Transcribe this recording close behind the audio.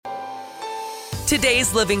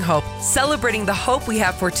Today's Living Hope, celebrating the hope we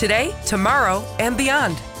have for today, tomorrow, and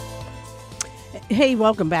beyond. Hey,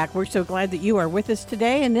 welcome back. We're so glad that you are with us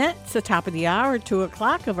today. And it's the top of the hour, 2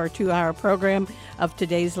 o'clock of our 2-hour program of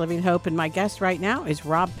Today's Living Hope. And my guest right now is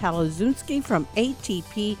Rob Palazunski from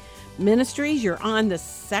ATP Ministries. You're on the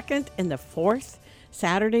 2nd and the 4th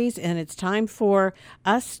Saturdays, and it's time for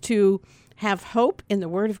us to have hope in the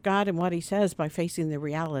Word of God and what He says by facing the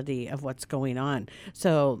reality of what's going on.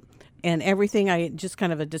 So, and everything, I just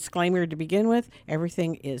kind of a disclaimer to begin with,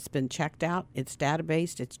 everything has been checked out. It's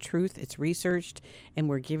databased, it's truth, it's researched, and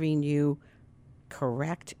we're giving you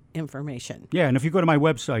correct information. Yeah, and if you go to my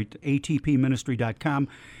website, atpministry.com,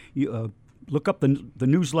 you look up the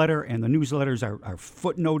newsletter, and the newsletters are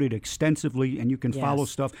footnoted extensively, and you can follow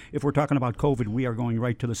stuff. If we're talking about COVID, we are going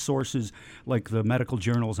right to the sources, like the medical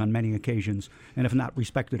journals on many occasions, and if not,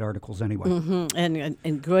 respected articles anyway. Mm-hmm.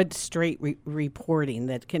 And good, straight reporting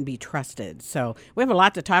that can be trusted. So we have a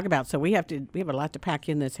lot to talk about, so we have a lot to pack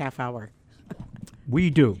in this half hour. We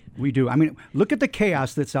do. I mean, look at the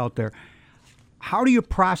chaos that's out there. How do you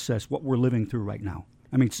process what we're living through right now?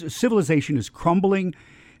 I mean, civilization is crumbling.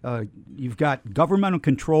 You've got governmental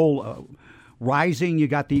control rising. You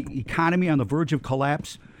got the economy on the verge of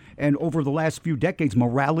collapse. And over the last few decades,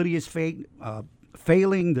 morality is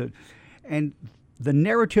failing. And the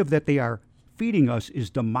narrative that they are feeding us is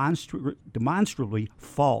demonstrably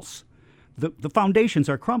false. The foundations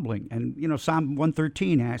are crumbling. And, Psalm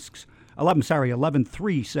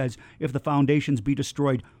 11:3 says, if the foundations be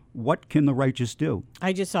destroyed, what can the righteous do?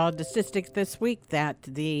 I just saw statistics this week that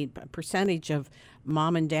the percentage of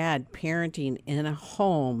mom and dad parenting in a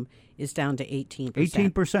home is down to 18%.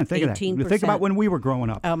 18%. Think of that. Think about when we were growing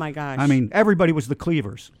up. Oh, my gosh. I mean, everybody was the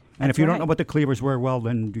Cleavers. And That's if you right. don't know what the Cleavers were, well,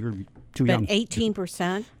 then you're too young. But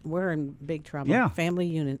 18%, we're in big trouble. Yeah. Family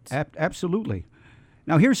units. Absolutely.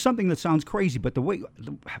 Now, here's something that sounds crazy, but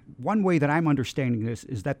one way that I'm understanding this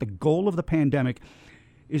is that the goal of the pandemic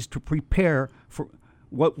is to prepare for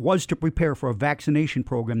a vaccination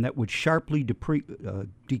program that would sharply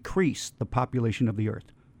decrease the population of the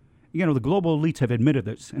earth. The global elites have admitted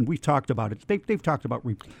this, and we've talked about it. They've talked about...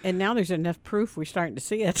 And now there's enough proof we're starting to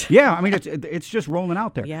see it. Yeah, I mean, it's just rolling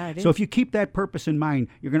out there. Yeah, it is. So if you keep that purpose in mind,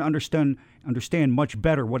 you're going to understand much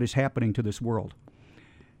better what is happening to this world.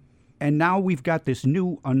 And now we've got this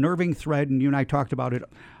new unnerving thread, and you and I talked about it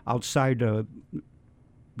outside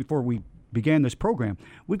before we began this program.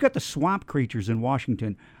 We've got the swamp creatures in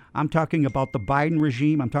Washington. I'm talking about the Biden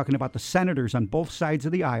regime. I'm talking about the senators on both sides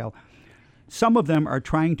of the aisle. Some of them are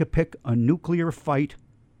trying to pick a nuclear fight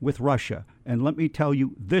with Russia. And let me tell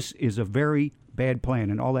you, this is a very bad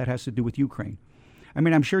plan, and all that has to do with Ukraine. I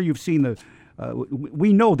mean, I'm sure you've seen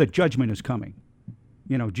we know that judgment is coming.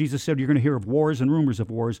 Jesus said you're going to hear of wars and rumors of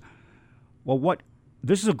wars. Well,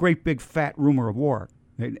 this is a great big fat rumor of war.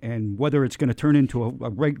 And whether it's going to turn into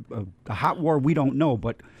a hot war, we don't know.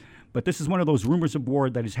 But this is one of those rumors of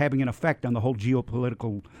war that is having an effect on the whole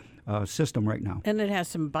geopolitical system right now. And it has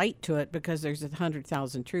some bite to it because there's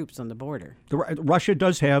 100,000 troops on the border. Russia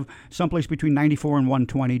does have someplace between 94 and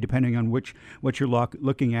 120, depending on what you're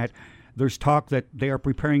looking at. There's talk that they are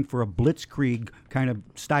preparing for a blitzkrieg kind of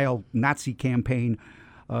style Nazi campaign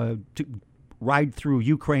to ride through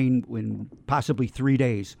Ukraine in possibly 3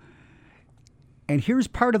 days. And here's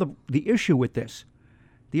part of the issue with this.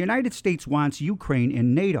 The United States wants Ukraine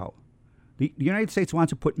in NATO. The United States wants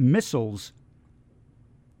to put missiles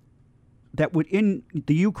in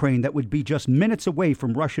the Ukraine that would be just minutes away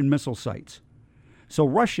from Russian missile sites. So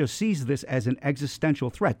Russia sees this as an existential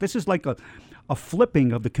threat. This is like a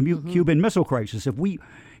flipping of the Cuban Missile Crisis. If we,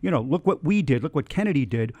 look what we did, look what Kennedy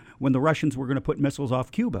did when the Russians were going to put missiles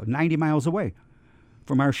off Cuba, 90 miles away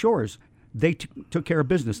from our shores. They took care of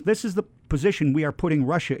business. This is the position we are putting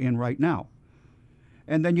Russia in right now.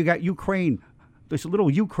 And then you got Ukraine, this little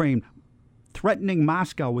Ukraine, threatening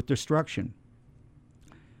Moscow with destruction.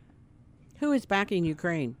 Who is backing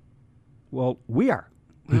Ukraine? Well, we are.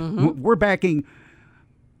 We're backing...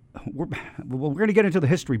 We're going to get into the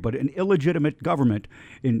history, but an illegitimate government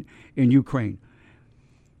in Ukraine.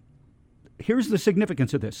 Here's the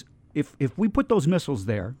significance of this. If we put those missiles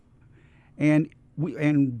there, and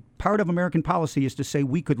part of American policy is to say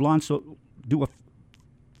we could do a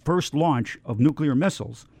first launch of nuclear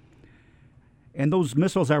missiles, and those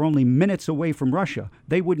missiles are only minutes away from Russia,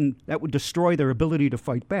 that would destroy their ability to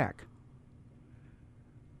fight back.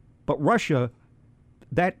 But Russia,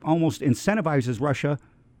 that almost incentivizes Russia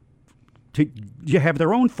to have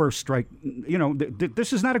their own first strike.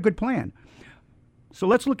 This is not a good plan. So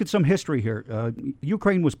let's look at some history here.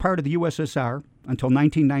 Ukraine was part of the USSR until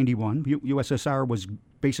 1991. USSR was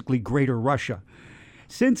basically Greater Russia.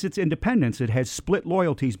 since its independence, it has split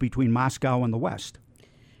loyalties between Moscow and the West.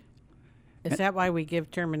 Is that why we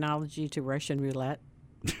give terminology to Russian roulette?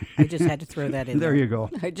 I just had to throw that in there. There you go.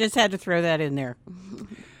 I just had to throw that in there.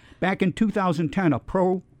 Back in 2010, a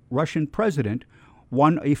pro-Russian president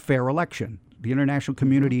won a fair election. The international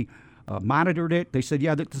community monitored it. They said,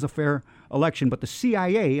 yeah, this is a fair election. But the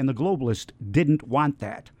CIA and the globalists didn't want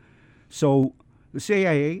that. So the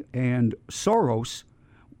CIA and Soros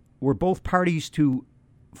were both parties to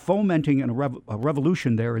fomenting a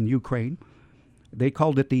revolution there in Ukraine. They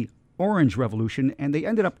called it the Orange Revolution, and they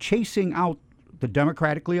ended up chasing out the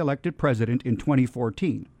democratically elected president in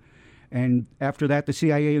 2014. And after that, the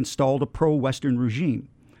CIA installed a pro-Western regime.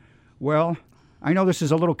 Well, I know this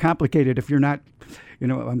is a little complicated if you're not,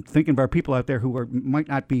 I'm thinking of our people out there who might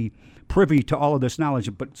not be privy to all of this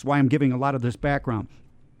knowledge, but it's why I'm giving a lot of this background.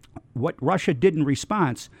 What Russia did in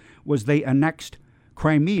response was they annexed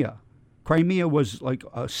Crimea. Crimea was like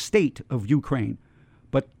a state of Ukraine,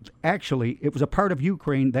 but actually it was a part of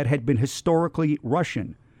Ukraine that had been historically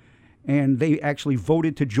Russian. And they actually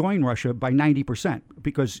voted to join Russia by 90%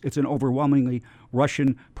 because it's an overwhelmingly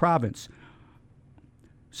Russian province.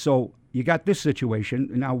 So you got this situation.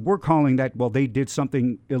 Now we're calling that, well, they did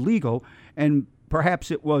something illegal, and perhaps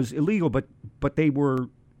it was illegal, but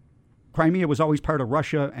Crimea was always part of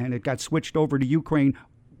Russia, and it got switched over to Ukraine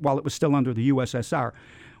while it was still under the USSR,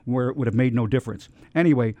 where it would have made no difference.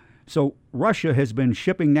 Anyway, so Russia has been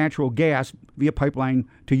shipping natural gas via pipeline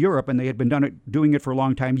to Europe, and they had been doing it for a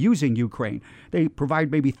long time using Ukraine. They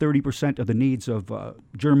provide maybe 30% of the needs of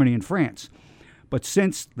Germany and France. But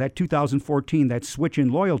since that 2014, that switch in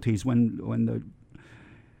loyalties, when the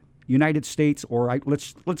United States, or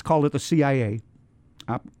let's call it the CIA,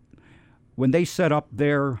 when they set up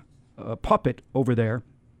their puppet over there,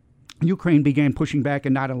 Ukraine began pushing back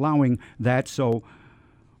and not allowing that. So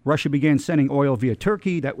Russia began sending oil via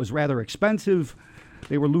Turkey. That was rather expensive.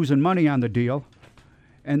 They were losing money on the deal.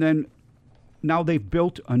 And then now they've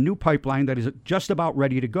built a new pipeline that is just about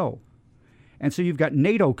ready to go. And so you've got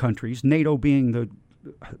NATO countries, NATO being the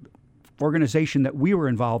organization that we are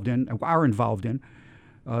involved in.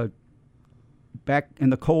 Back in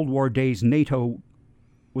the Cold War days, NATO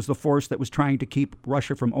was the force that was trying to keep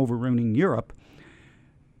Russia from overrunning Europe.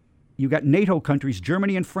 You've got NATO countries,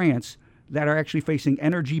 Germany and France, that are actually facing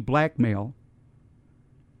energy blackmail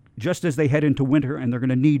just as they head into winter, and they're going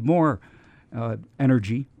to need more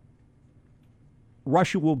energy.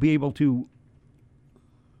 Russia will be able to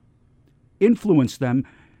influence them.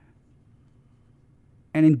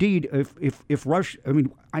 And indeed, if Russia,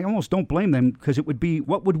 I almost don't blame them, because it would be,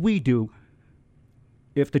 what would we do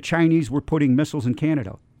if the Chinese were putting missiles in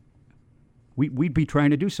Canada? We'd be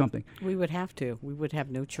trying to do something. We would have to. We would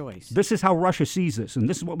have no choice. This is how Russia sees this, and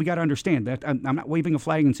this is what we got to understand. That I'm not waving a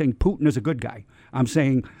flag and saying Putin is a good guy. I'm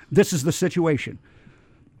saying this is the situation.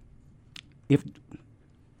 If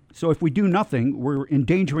we do nothing, we're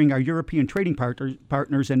endangering our European trading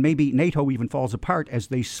partners, and maybe NATO even falls apart as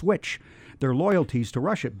they switch their loyalties to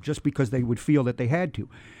Russia just because they would feel that they had to.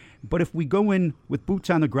 But if we go in with boots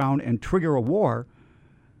on the ground and trigger a war,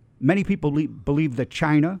 many people believe that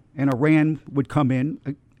China and Iran would come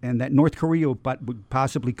in, and that North Korea would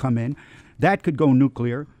possibly come in. That could go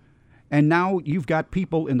nuclear. And now you've got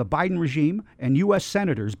people in the Biden regime and U.S.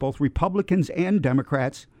 senators, both Republicans and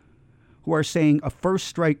Democrats, who are saying a first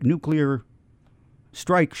strike nuclear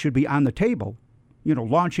strike should be on the table.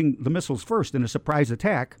 Launching the missiles first in a surprise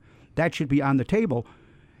attack, that should be on the table.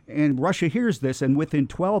 And Russia hears this, and within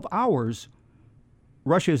 12 hours,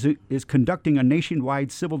 Russia is conducting a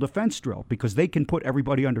nationwide civil defense drill because they can put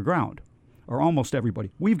everybody underground, or almost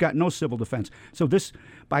everybody. We've got no civil defense. So this,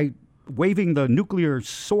 by waving the nuclear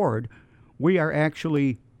sword, we are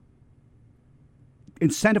actually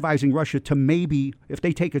incentivizing Russia to maybe, if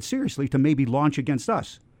they take it seriously, to maybe launch against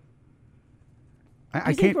us.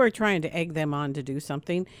 I think we're trying to egg them on to do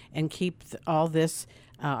something and keep all this,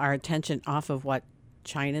 our attention off of what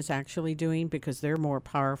China's actually doing, because they're more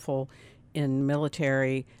powerful in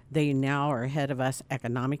military. They now are ahead of us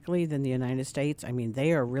economically than the United States.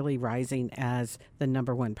 They are really rising as the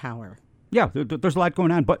number one power. Yeah, there's a lot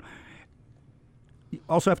going on, but you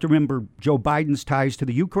also have to remember Joe Biden's ties to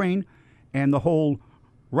the Ukraine and the whole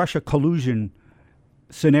Russia collusion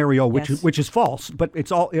scenario, which is false, but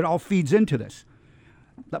it all feeds into this.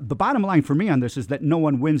 The bottom line for me on this is that no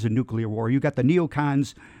one wins a nuclear war. You got the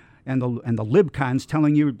neocons and the libcons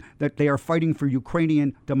telling you that they are fighting for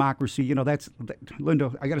Ukrainian democracy.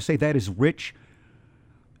 Linda, I got to say, that is rich.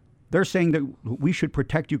 They're saying that we should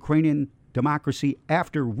protect Ukrainian democracy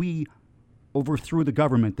after we overthrew the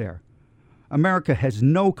government there. America has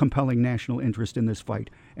no compelling national interest in this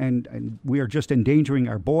fight, and we are just endangering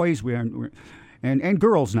our boys. And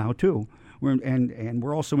girls now too.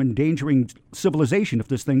 We're also endangering civilization if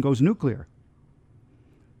this thing goes nuclear.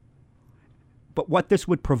 But what this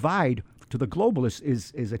would provide to the globalists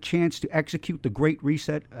is a chance to execute the Great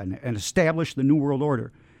Reset and establish the New World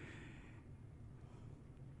Order.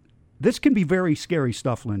 This can be very scary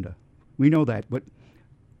stuff, Linda. We know that. But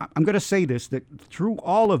I'm going to say this, that through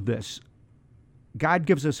all of this, God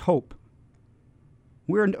gives us hope.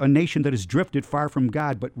 We're a nation that has drifted far from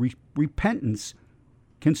God, but repentance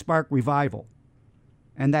can spark revival.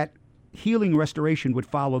 And that healing restoration would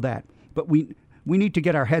follow that. But we need to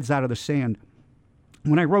get our heads out of the sand.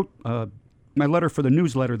 When I wrote my letter for the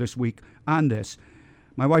newsletter this week on this,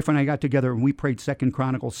 my wife and I got together and we prayed 2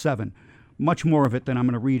 Chronicles 7. Much more of it than I'm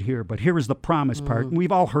going to read here, but here is the promise part. And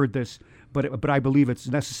we've all heard this, but I believe it's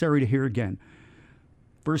necessary to hear again.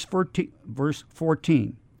 Verse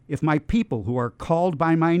 14, if my people who are called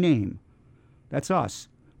by my name, that's us,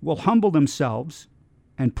 will humble themselves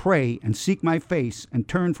and pray and seek my face and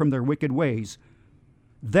turn from their wicked ways,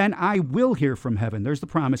 then I will hear from heaven, there's the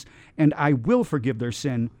promise, and I will forgive their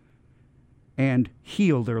sin and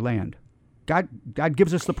heal their land. God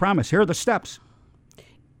gives us the promise. Here are the steps.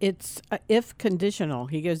 It's if conditional.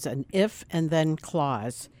 He gives an if and then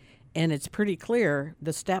clause, and it's pretty clear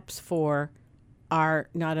the steps for our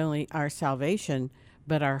not only our salvation,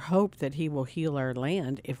 but our hope that he will heal our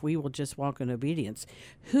land if we will just walk in obedience.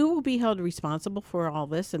 Who will be held responsible for all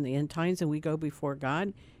this in the end times and we go before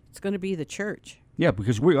God? It's going to be the church. Yeah,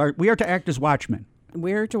 because we are to act as watchmen.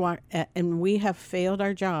 We're to and we have failed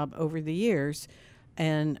our job over the years.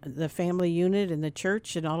 And the family unit and the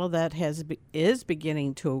church and all of that is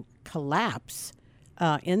beginning to collapse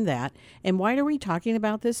in that. And why are we talking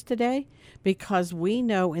about this today? Because we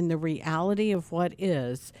know in the reality of what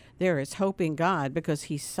is, there is hope in God because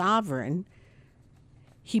he's sovereign.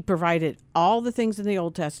 He provided all the things in the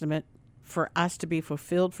Old Testament for us to be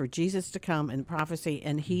fulfilled, for Jesus to come in prophecy,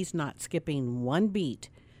 and he's not skipping one beat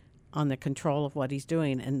on the control of what he's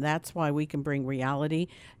doing, and that's why we can bring reality,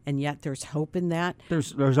 and yet there's hope in that.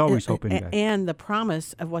 There's always hope in that. And the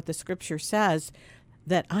promise of what the Scripture says,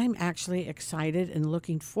 that I'm actually excited and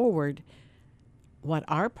looking forward what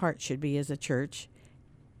our part should be as a church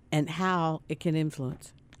and how it can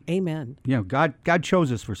influence. Amen. Yeah, God chose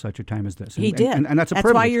us for such a time as this. He did. And that's a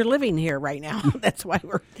privilege. That's why you're living here right now. That's why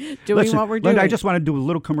we're doing what we're doing. Linda, I just want to do a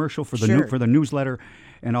little commercial for the newsletter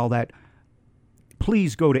and all that.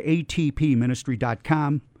 Please go to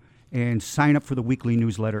atpministry.com and sign up for the weekly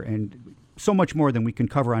newsletter, and so much more than we can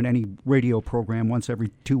cover on any radio program once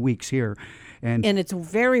every 2 weeks here. And it's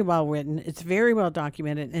very well written. It's very well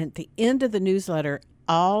documented. And at the end of the newsletter,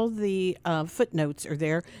 all the footnotes are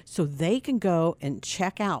there so they can go and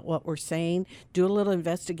check out what we're saying, do a little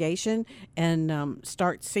investigation, and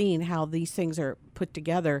start seeing how these things are put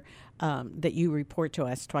together that you report to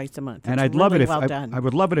us twice a month. And I'd love it if I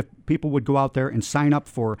would love it if people would go out there and sign up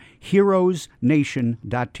for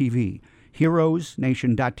heroesnation.tv.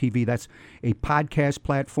 Heroesnation.tv. That's a podcast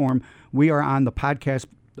platform. We are on the podcast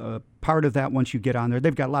part of that. Once you get on there,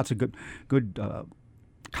 they've got lots of good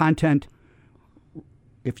content.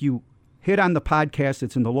 If you hit on the podcast,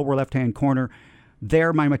 it's in the lower left-hand corner.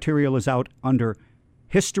 There, my material is out under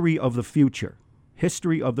History of the Future.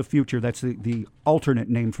 History of the Future. That's the alternate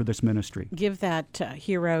name for this ministry. Give that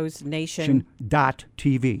Heroes Nation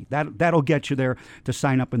 .tv. That'll get you there to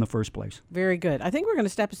sign up in the first place. Very good. I think we're going to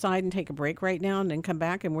step aside and take a break right now and then come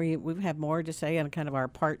back, and we have more to say on kind of our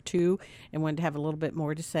part two and wanted to have a little bit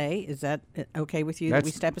more to say. Is that okay with you that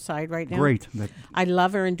we step aside right now? Great. I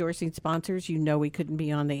love our endorsing sponsors. You know we couldn't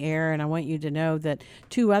be on the air, and I want you to know that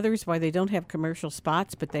two others, why they don't have commercial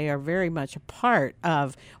spots, but they are very much a part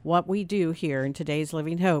of what we do here in today's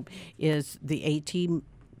Living Hope, is the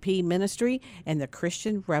ATP Ministry and the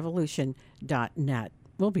ChristianRevolution.net.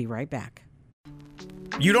 We'll be right back.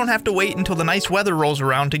 You don't have to wait until the nice weather rolls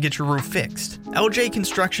around to get your roof fixed. LJ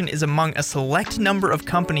Construction is among a select number of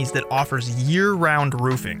companies that offers year-round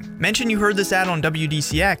roofing. Mention you heard this ad on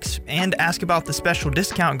WDCX and ask about the special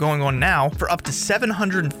discount going on now for up to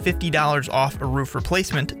 $750 off a roof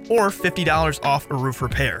replacement or $50 off a roof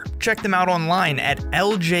repair. Check them out online at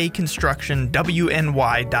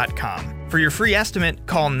ljconstructionwny.com. For your free estimate,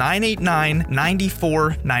 call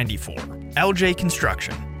 989-9494. LJ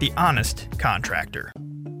Construction, the honest contractor.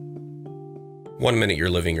 1 minute you're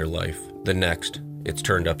living your life, the next, it's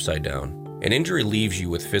turned upside down. An injury leaves you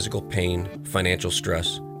with physical pain, financial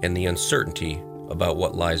stress, and the uncertainty about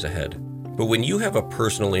what lies ahead. But when you have a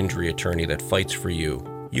personal injury attorney that fights for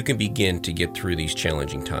you, you can begin to get through these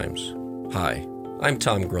challenging times. Hi, I'm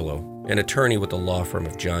Tom Grillo. an attorney with the law firm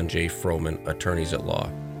of John J. Froman, Attorneys at Law.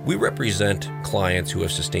 We represent clients who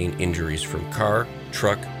have sustained injuries from car,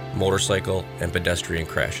 truck, motorcycle, and pedestrian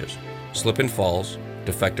crashes, slip and falls,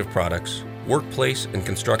 defective products, workplace and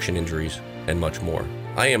construction injuries, and much more.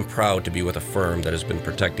 I am proud to be with a firm that has been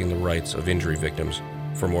protecting the rights of injury victims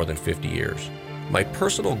for more than 50 years. My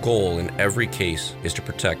personal goal in every case is to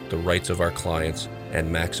protect the rights of our clients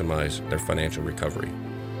and maximize their financial recovery.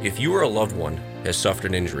 If you or a loved one has suffered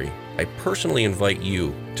an injury, I personally invite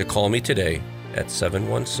you to call me today at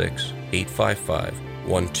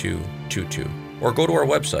 716-855-1222 or go to our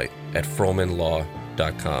website at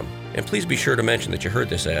fromanlaw.com. And please be sure to mention that you heard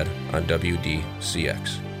this ad on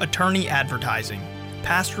WDCX. Attorney advertising.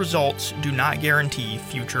 Past results do not guarantee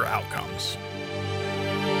future outcomes.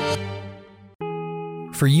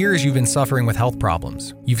 For years, you've been suffering with health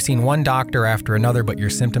problems. You've seen one doctor after another, but your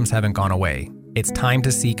symptoms haven't gone away. It's time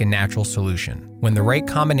to seek a natural solution. When the right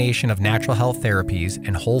combination of natural health therapies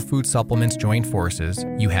and whole food supplements join forces,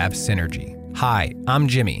 you have Synergy. Hi, I'm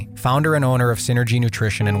Jimmy, founder and owner of Synergy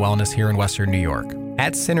Nutrition and Wellness here in Western New York.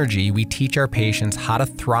 At Synergy, we teach our patients how to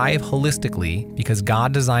thrive holistically because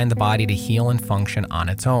God designed the body to heal and function on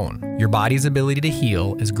its own. Your body's ability to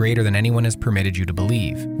heal is greater than anyone has permitted you to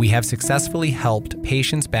believe. We have successfully helped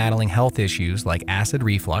patients battling health issues like acid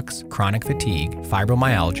reflux, chronic fatigue,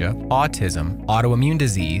 fibromyalgia, autism, autoimmune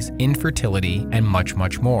disease, infertility, and much,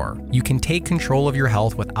 much more. You can take control of your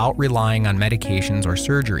health without relying on medications or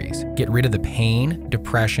surgeries. Get rid of the pain,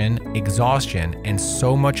 depression, exhaustion, and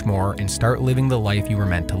so much more and start living the life you were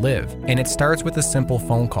meant to live. And it starts with a simple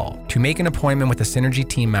phone call. To make an appointment with a Synergy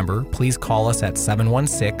team member, please call us at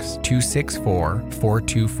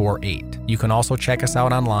 716-264-4248. You can also check us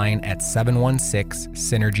out online at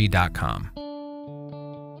 716synergy.com.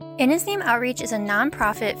 In His Name Outreach is a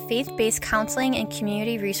nonprofit, faith-based counseling and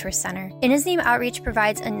community resource center. In His Name Outreach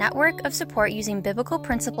provides a network of support using biblical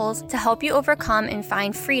principles to help you overcome and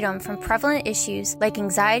find freedom from prevalent issues like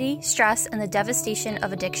anxiety, stress, and the devastation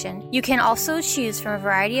of addiction. You can also choose from a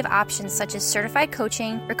variety of options such as certified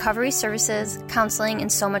coaching, recovery services, counseling,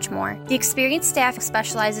 and so much more. The experienced staff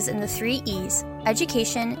specializes in the 3 E's: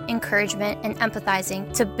 education, encouragement, and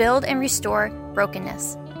empathizing to build and restore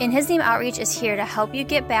brokenness. In His Name Outreach is here to help you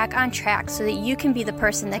get back on track so that you can be the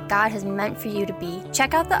person that God has meant for you to be.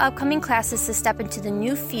 Check out the upcoming classes to step into the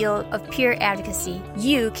new field of peer advocacy.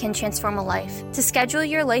 You can transform a life. To schedule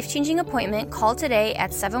your life-changing appointment, call today at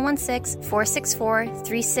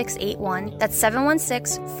 716-464-3681. That's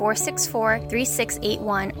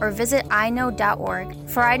 716-464-3681 or visit iknow.org.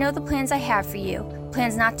 For I know the plans I have for you.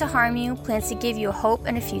 Plans not to harm you, plans to give you a hope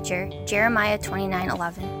and a future. Jeremiah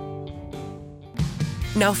 29:11.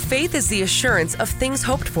 Now, faith is the assurance of things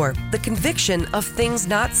hoped for, the conviction of things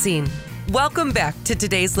not seen. Welcome back to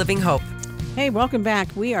today's Living Hope. Hey, welcome back.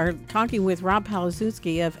 We are talking with Rob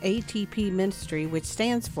Palazuski of ATP Ministry, which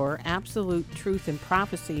stands for Absolute Truth and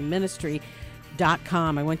Prophecy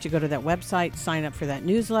Ministry.com. I want you to go to that website, sign up for that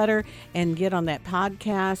newsletter, and get on that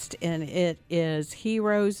podcast. And it is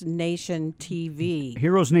Heroes Nation TV.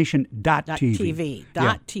 HeroesNation.tv.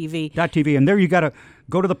 TV. And there you got to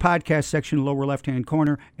go to the podcast section, lower left-hand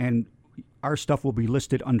corner, and our stuff will be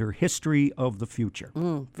listed under History of the Future.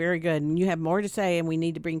 Very good. And you have more to say, and we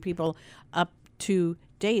need to bring people up to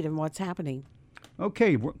date on what's happening.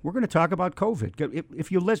 Okay, we're going to talk about COVID.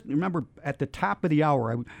 If you listen, remember at the top of the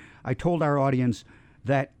hour, I told our audience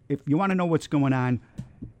that if you want to know what's going on,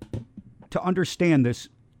 to understand this,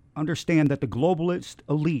 understand that the globalist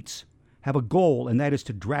elites have a goal, and that is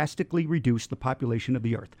to drastically reduce the population of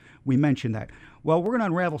the earth. We mentioned that. Well, we're going to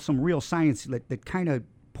unravel some real science that kind of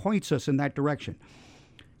points us in that direction.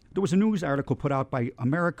 There was a news article put out by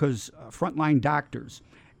America's frontline doctors,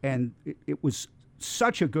 and it was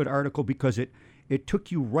such a good article because it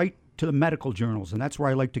took you right to the medical journals, and that's where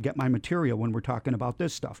I like to get my material when we're talking about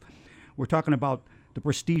this stuff. We're talking about the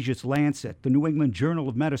prestigious Lancet, the New England Journal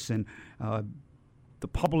of Medicine, the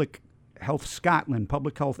Public Health Scotland,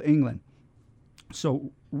 Public Health England.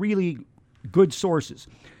 So really good sources.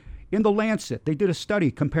 In the Lancet, they did a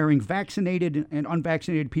study comparing vaccinated and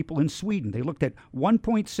unvaccinated people in Sweden. They looked at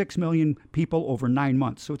 1.6 million people over 9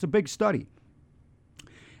 months. So it's a big study.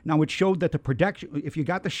 Now, it showed that the protection, if you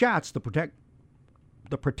got the shots, the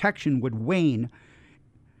protection would wane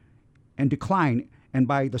and decline. And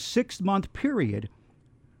by the 6-month period,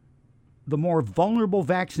 the more vulnerable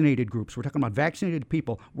vaccinated groups, we're talking about vaccinated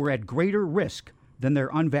people, were at greater risk than their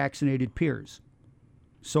unvaccinated peers.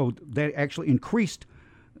 So that actually increased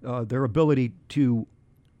their ability to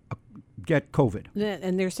get COVID.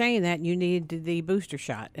 And they're saying that you need the booster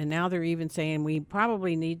shot. And now they're even saying we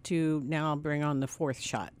probably need to now bring on the fourth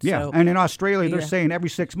shot. Yeah, So, and in Australia, they're saying every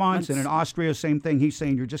 6 months. And in Austria, same thing. He's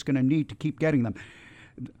saying you're just going to need to keep getting them.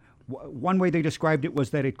 One way they described it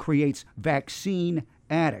was that it creates vaccine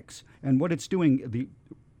addicts. And what it's doing,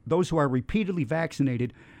 those who are repeatedly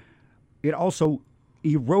vaccinated, it also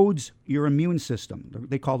erodes your immune system.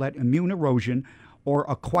 They call that immune erosion or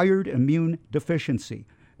acquired immune deficiency.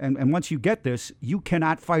 And once you get this, you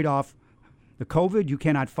cannot fight off the COVID. You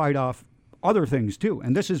cannot fight off other things, too.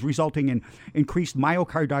 And this is resulting in increased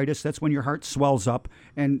myocarditis. That's when your heart swells up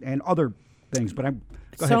and other things. But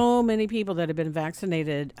so many people that have been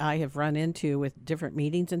vaccinated I have run into with different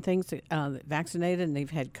meetings and things, vaccinated, and they've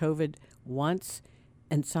had COVID once,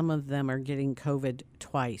 and some of them are getting COVID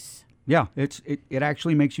twice. Yeah, it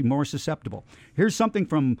actually makes you more susceptible. Here's something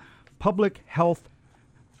from Public Health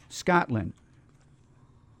Scotland.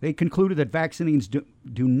 They concluded that vaccines do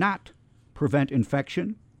not prevent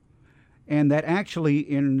infection, and that actually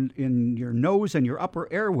in your nose and your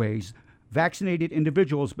upper airways, vaccinated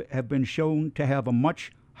individuals have been shown to have a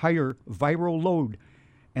much higher viral load,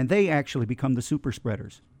 and they actually become the super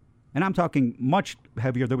spreaders. And I'm talking much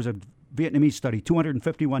heavier. There was a Vietnamese study,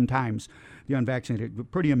 251 times the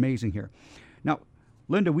unvaccinated. Pretty amazing here. Now,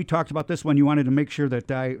 Linda, we talked about this one. You wanted to make sure that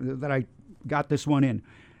I got this one in.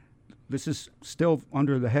 This is still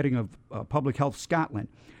under the heading of Public Health Scotland.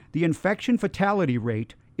 The infection fatality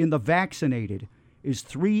rate in the vaccinated is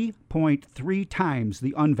 3.3 times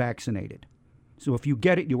the unvaccinated. So if you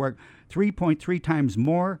get it, you are 3.3 times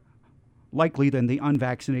more likely than the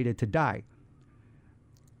unvaccinated to die.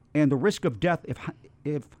 And the risk of death,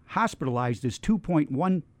 if hospitalized, is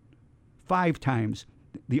 2.15 times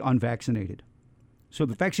the unvaccinated. So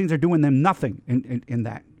the vaccines are doing them nothing in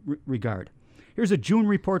that regard. Here's a June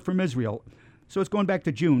report from Israel. So it's going back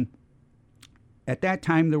to June. At that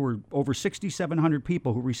time, there were over 6,700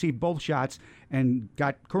 people who received both shots and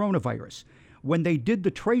got coronavirus. When they did the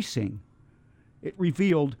tracing, it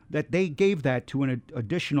revealed that they gave that to an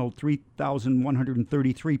additional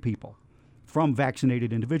 3,133 people from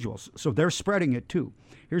vaccinated individuals. So they're spreading it too.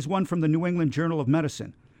 Here's one from the New England Journal of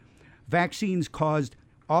Medicine. Vaccines caused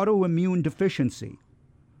autoimmune deficiency,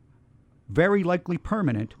 very likely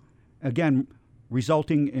permanent, again,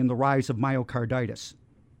 resulting in the rise of myocarditis.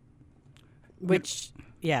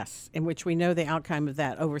 In which we know the outcome of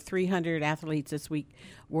that. Over 300 athletes this week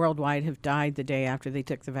worldwide have died the day after they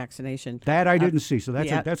took the vaccination. That I didn't see, so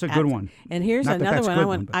that's a good one. And here's Not another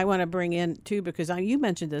one I want to bring in, too, because you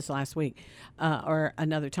mentioned this last week or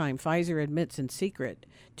another time. Pfizer admits in secret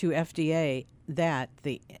to FDA that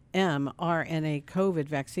the mRNA COVID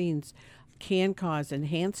vaccines can cause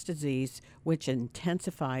enhanced disease, which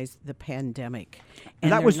intensifies the pandemic.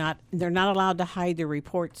 And they're not allowed to hide their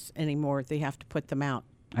reports anymore. They have to put them out.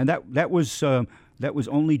 And that was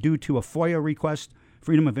only due to a FOIA request,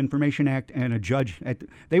 Freedom of Information Act, and a judge.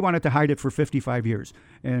 They wanted to hide it for 55 years.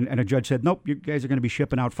 And a judge said, nope, you guys are going to be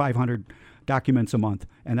shipping out 500 documents a month.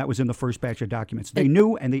 And that was in the first batch of documents. They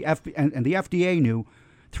knew, and the FDA knew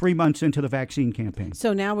 3 months into the vaccine campaign.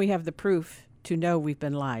 So now we have the proof to know we've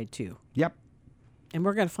been lied to. Yep. And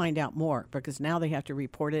we're going to find out more because now they have to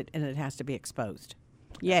report it and it has to be exposed.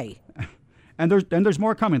 Yay. And there's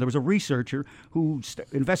more coming. There was a researcher who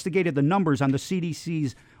investigated the numbers on the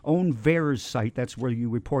CDC's own VAERS site. That's where you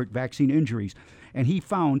report vaccine injuries. And he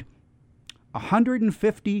found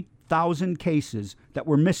 150,000 cases that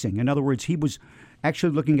were missing. In other words, he was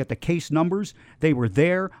actually looking at the case numbers. They were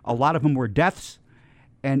there. A lot of them were deaths.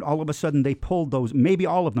 And all of a sudden they pulled those. Maybe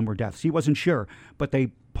all of them were deaths. He wasn't sure. But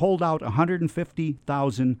they pulled out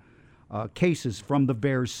 150,000 cases from the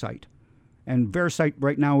VAERS site. And VAERS site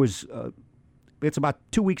right now is it's about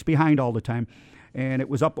 2 weeks behind all the time. And it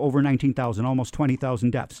was up over 19,000, almost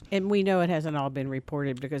 20,000 deaths. And we know it hasn't all been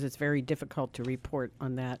reported because it's very difficult to report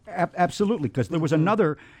on that. Absolutely, because there was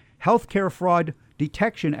another healthcare fraud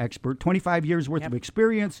detection expert, 25 years worth of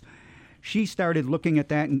experience. She started looking at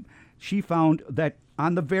that, and she found that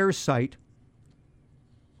on the VAERS site,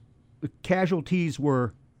 the casualties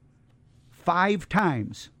were 5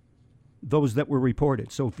 times those that were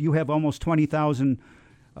reported. So if you have almost 20,000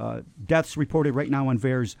 deaths reported right now on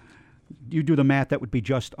VAERS, you do the math, that would be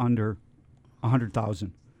just under 100,000.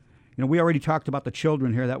 You know, we already talked about the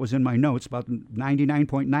children here. That was in my notes, about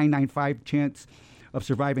 99.995 chance of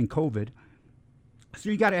surviving COVID. So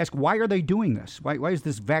you got to ask, why are they doing this? Why is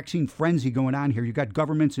this vaccine frenzy going on here? You got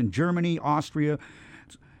governments in Germany, Austria,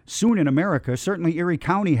 soon in America, certainly Erie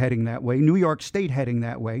County heading that way, New York State heading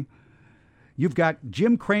that way. You've got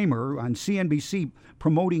Jim Cramer on CNBC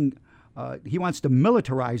promoting, he wants to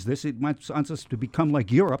militarize this. He wants us to become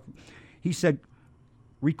like Europe. He said,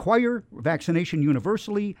 require vaccination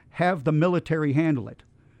universally, have the military handle it.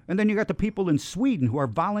 And then you got the people in Sweden who are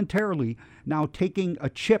voluntarily now taking a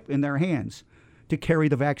chip in their hands to carry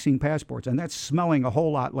the vaccine passports. And that's smelling a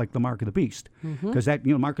whole lot like the mark of the beast, because that,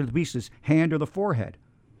 mark of the beast is hand or the forehead.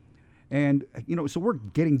 And, so we're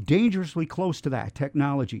getting dangerously close to that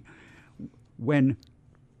technology when,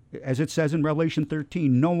 as it says in Revelation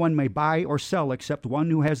 13, no one may buy or sell except one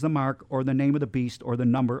who has the mark or the name of the beast or the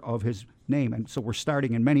number of his name. And so we're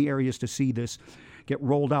starting in many areas to see this get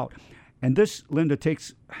rolled out. And this, Linda,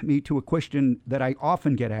 takes me to a question that I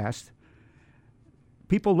often get asked.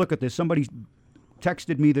 People look at this. Somebody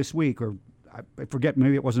texted me this week, or I forget,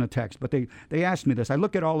 maybe it wasn't a text, but they asked me this. I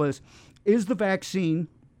look at all this. Is the vaccine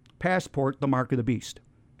passport the mark of the beast?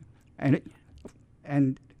 And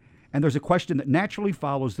there's a question that naturally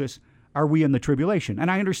follows this. Are we in the tribulation?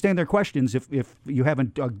 And I understand their questions if you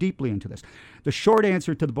haven't dug deeply into this. The short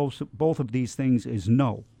answer to both of these things is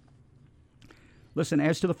no. Listen,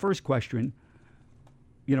 as to the first question,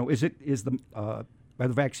 is the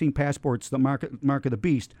vaccine passports the mark of the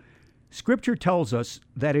beast? Scripture tells us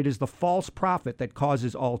that it is the false prophet that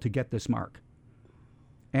causes all to get this mark,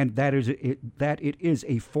 and that it is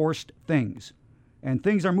a forced things. And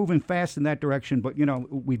things are moving fast in that direction, but,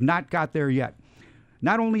 we've not got there yet.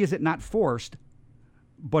 Not only is it not forced,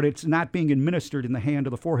 but it's not being administered in the hand or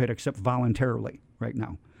the forehead except voluntarily right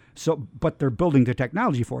now. So, but they're building the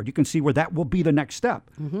technology for it. You can see where that will be the next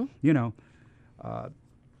step, and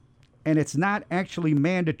it's not actually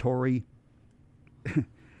mandatory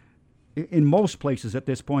in most places at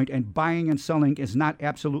this point, and buying and selling is not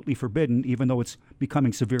absolutely forbidden, even though it's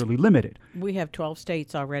becoming severely limited. We have 12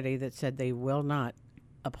 states already that said they will not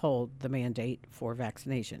uphold the mandate for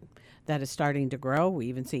vaccination. That is starting to grow. We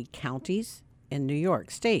even see counties in New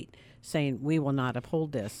York State saying we will not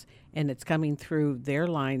uphold this, and it's coming through their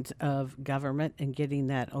lines of government and getting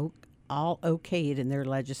that all okayed in their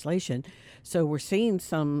legislation. So we're seeing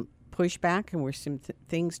some pushback, and we're seeing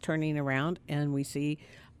things turning around, and we see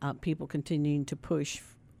people continuing to push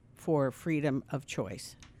for freedom of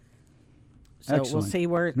choice. So Excellent.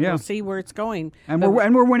 we'll see where it's going. And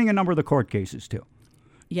we're winning a number of the court cases too.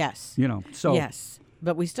 Yes. Yes,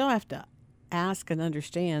 but we still have to ask and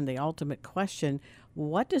understand the ultimate question: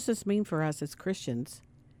 what does this mean for us as Christians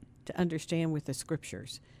to understand with the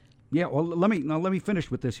Scriptures? Yeah. Well, let me finish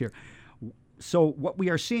with this here. So what we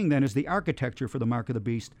are seeing then is the architecture for the mark of the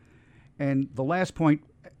beast, and the last point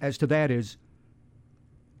as to that is,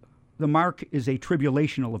 the mark is a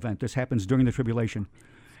tribulational event. This happens during the tribulation,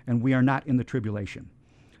 and we are not in the tribulation.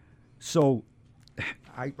 So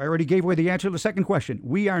I already gave away the answer to the second question.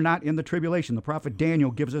 We are not in the tribulation. The prophet Daniel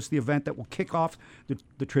gives us the event that will kick off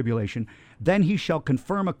the tribulation. Then he shall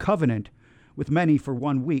confirm a covenant with many for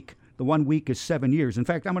 1 week. The 1 week is 7 years. In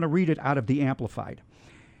fact, I'm going to read it out of the Amplified.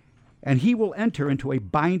 And he will enter into a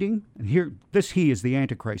binding, and here, this he is the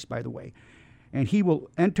Antichrist, by the way. And he will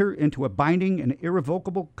enter into a binding and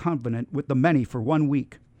irrevocable covenant with the many for 1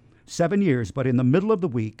 week, 7 years. But in the middle of the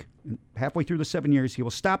week, halfway through the 7 years, he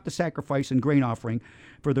will stop the sacrifice and grain offering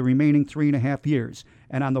for the remaining 3.5 years.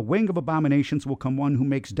 And on the wing of abominations will come one who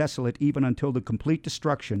makes desolate even until the complete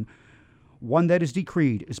destruction. One that is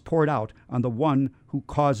decreed is poured out on the one who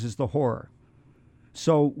causes the horror.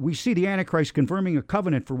 So we see the Antichrist confirming a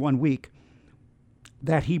covenant for 1 week.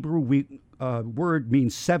 That Hebrew word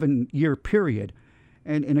means 7-year period.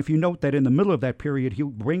 And if you note that in the middle of that period, he'll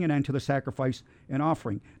bring an end to the sacrifice and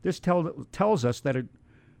offering. This tells us that a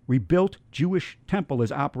rebuilt Jewish temple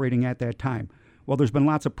is operating at that time. Well, there's been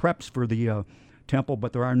lots of preps for the temple,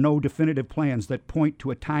 but there are no definitive plans that point to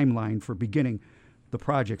a timeline for beginning the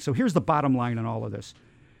project. So here's the bottom line on all of this.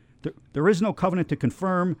 There is no covenant to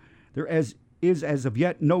confirm. There is as of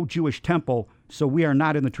yet no Jewish temple, so we are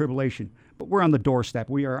not in the tribulation. But we're on the doorstep.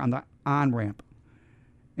 We are on the on-ramp.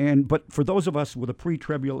 But for those of us with a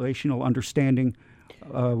pre-tribulational understanding,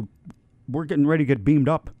 we're getting ready to get beamed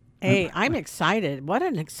up. Hey, I'm excited. What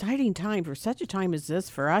an exciting time for such a time as this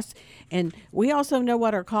for us. And we also know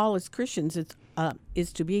what our call as Christians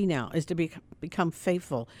is to be now, is to become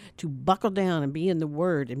faithful, to buckle down and be in the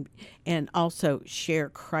Word, and also share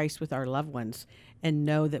Christ with our loved ones, and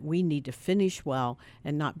know that we need to finish well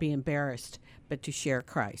and not be embarrassed, but to share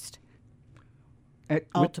Christ.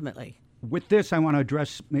 Ultimately. With this, I want to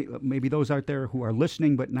address maybe those out there who are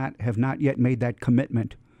listening but have not yet made that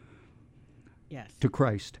commitment to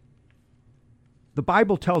Christ. The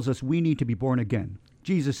Bible tells us we need to be born again.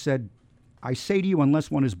 Jesus said, I say to you,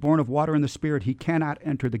 unless one is born of water and the Spirit, he cannot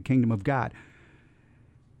enter the kingdom of God.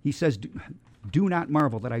 He says, do not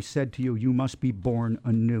marvel that I said to you, you must be born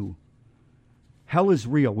anew. Hell is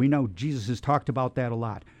real. We know Jesus has talked about that a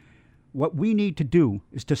lot. What we need to do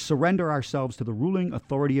is to surrender ourselves to the ruling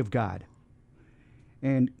authority of God.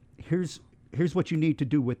 And here's what you need to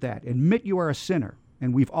do with that. Admit you are a sinner,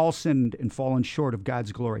 and we've all sinned and fallen short of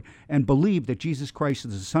God's glory, and believe that Jesus Christ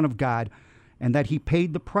is the Son of God and that he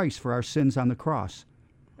paid the price for our sins on the cross.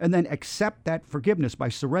 And then accept that forgiveness by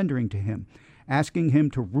surrendering to him, asking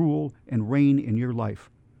him to rule and reign in your life.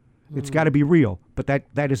 It's got to be real, but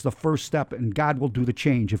that is the first step, and God will do the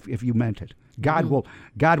change if you meant it. God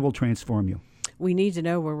will transform you. We need to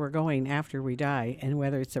know where we're going after we die, and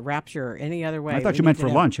whether it's a rapture or any other way. I thought you meant for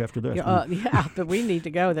lunch after this. Yeah, but we need to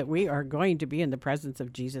go that we are going to be in the presence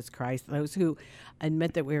of Jesus Christ. Those who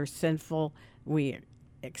admit that we are sinful, we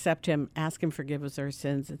accept him, ask him forgive us our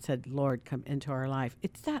sins, and said, Lord, come into our life.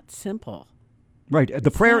 It's that simple. Right.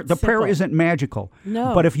 The prayer isn't magical.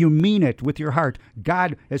 No. But if you mean it with your heart,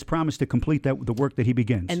 God has promised to complete the work that he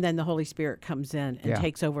begins. And then the Holy Spirit comes in and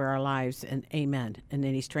takes over our lives, and amen. And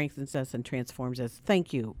then he strengthens us and transforms us.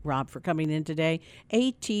 Thank you, Rob, for coming in today.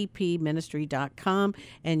 atpministry.com.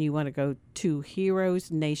 And you want to go to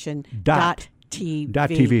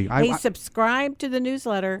heroesnation.tv. Hey, subscribe to the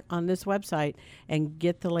newsletter on this website and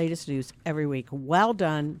get the latest news every week. Well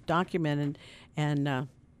done, documented, and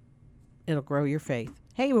it'll grow your faith.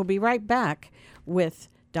 Hey, we'll be right back with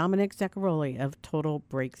Dominic Zaccaroli of Total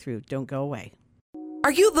Breakthrough. Don't go away.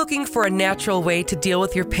 Are you looking for a natural way to deal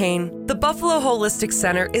with your pain? The Buffalo Holistic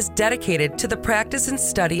Center is dedicated to the practice and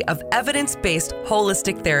study of evidence-based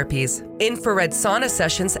holistic therapies. Infrared sauna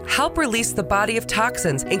sessions help release the body of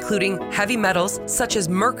toxins, including heavy metals such as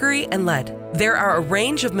mercury and lead. There are a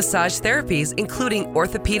range of massage therapies, including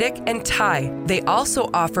orthopedic and Thai. They also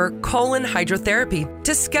offer colon hydrotherapy.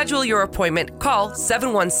 To schedule your appointment, call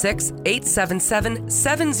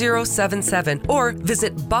 716-877-7077 or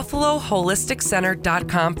visit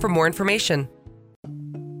buffaloholisticcenter.com for more information.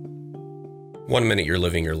 1 minute you're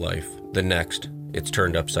living your life, the next, it's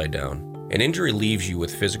turned upside down. An injury leaves you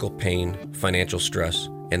with physical pain, financial stress,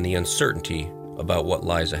 and the uncertainty about what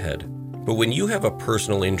lies ahead. But when you have a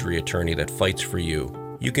personal injury attorney that fights for you,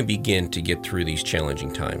 you can begin to get through these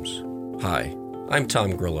challenging times. Hi, I'm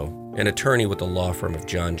Tom Grillo, an attorney with the law firm of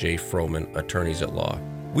John J. Froman, Attorneys at Law.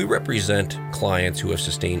 We represent clients who have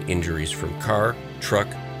sustained injuries from car, truck,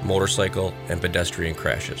 motorcycle, and pedestrian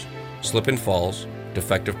crashes, slip and falls,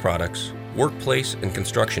 defective products, workplace and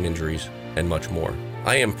construction injuries, and much more.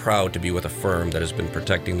 I am proud to be with a firm that has been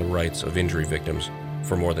protecting the rights of injury victims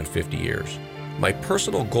for more than 50 years. My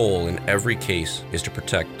personal goal in every case is to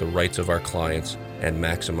protect the rights of our clients and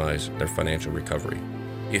maximize their financial recovery.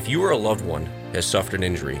 If you or a loved one has suffered an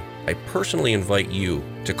injury, I personally invite you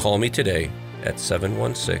to call me today at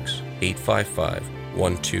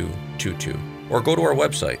 716-855-1222 or go to our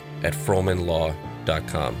website at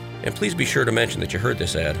fromanlaw.com. And please be sure to mention that you heard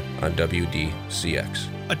this ad on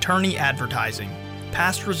WDCX. Attorney advertising.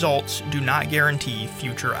 Past results do not guarantee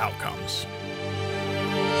future outcomes.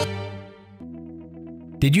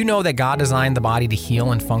 Did you know that God designed the body to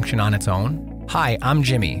heal and function on its own? Hi, I'm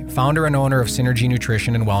Jimmy, founder and owner of Synergy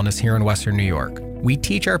Nutrition and Wellness here in Western New York. We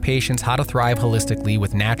teach our patients how to thrive holistically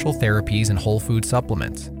with natural therapies and whole food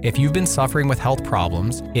supplements. If you've been suffering with health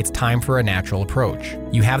problems, it's time for a natural approach.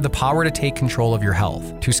 You have the power to take control of your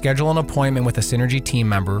health. To schedule an appointment with a Synergy team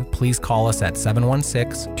member, please call us at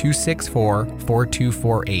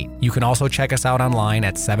 716-264-4248. You can also check us out online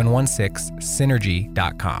at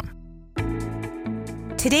 716synergy.com.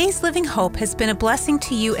 Today's Living Hope has been a blessing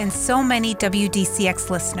to you and so many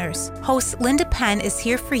WDCX listeners. Host Linda Penn is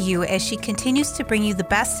here for you as she continues to bring you the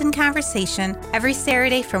best in conversation every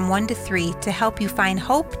Saturday from 1 to 3 to help you find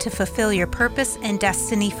hope to fulfill your purpose and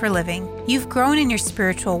destiny for living. You've grown in your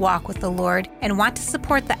spiritual walk with the Lord and want to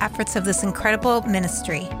support the efforts of this incredible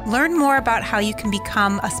ministry. Learn more about how you can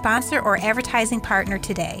become a sponsor or advertising partner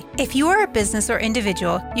today. If you are a business or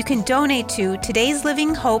individual, you can donate to Today's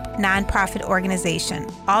Living Hope nonprofit organization.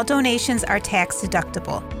 All donations are tax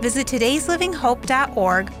deductible. Visit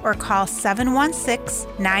today'slivinghope.org or call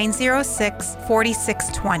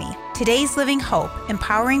 716-906-4620. Today's Living Hope,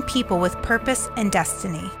 empowering people with purpose and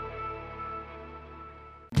destiny.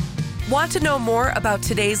 Want to know more about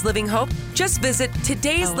Today's Living Hope? Just visit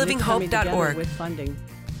today'slivinghope.org. With funding.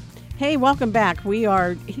 Hey, welcome back.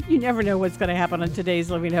 You never know what's going to happen on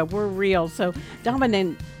Today's Living Hope. We're real. So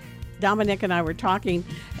Dominic and I were talking,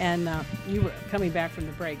 and you were coming back from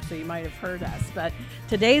the break, so you might have heard us. But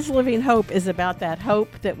Today's Living Hope is about that hope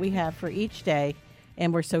that we have for each day,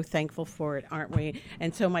 and we're so thankful for it, aren't we?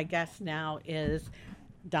 And so my guest now is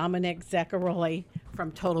Dominic Zaccaroli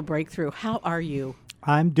from Total Breakthrough. How are you?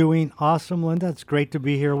 I'm doing awesome, Linda. It's great to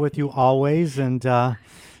be here with you always, and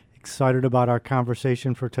excited about our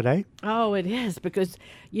conversation for today? Oh, it is, because,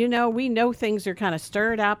 we know things are kind of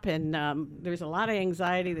stirred up, and there's a lot of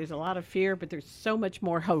anxiety, there's a lot of fear, but there's so much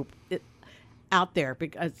more hope out there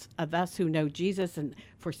because of us who know Jesus and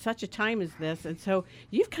for such a time as this. And so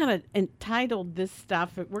you've kind of entitled this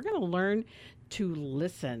stuff, we're going to learn to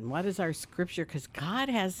listen. What is our scripture? Because God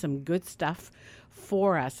has some good stuff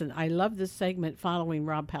for us. And I love this segment following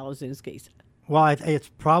Rob Palazunsky's. Well, it's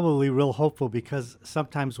probably real hopeful because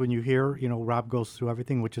sometimes when you hear, Rob goes through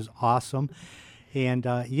everything, which is awesome. And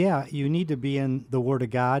you need to be in the Word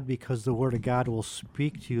of God because the Word of God will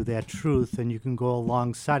speak to you that truth, and you can go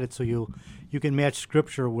alongside it. So you can match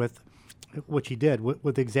Scripture with what he did,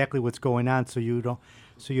 with exactly what's going on. So you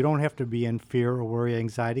don't have to be in fear or worry, or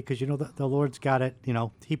anxiety, because the Lord's got it.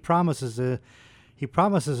 He promises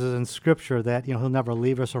in Scripture that He'll never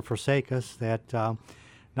leave us or forsake us. That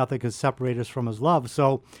nothing can separate us from His love.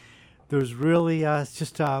 So there's really it's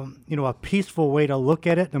just a peaceful way to look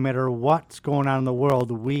at it. No matter what's going on in the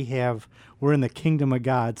world, we're in the kingdom of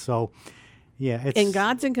God. So and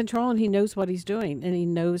God's in control, and He knows what He's doing, and He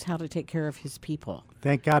knows how to take care of His people.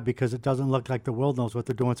 Thank God, because it doesn't look like the world knows what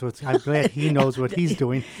they're doing. So I'm glad He knows what He's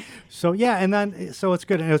doing. So so it's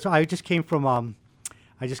good. And I just came from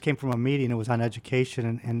a meeting. It was on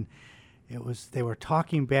education, and they were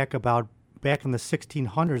talking back in the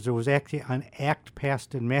 1600s, there was actually an act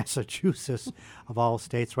passed in Massachusetts, of all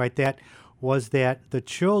states, right? That was that the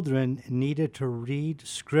children needed to read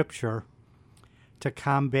Scripture to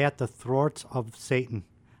combat the thwarts of Satan.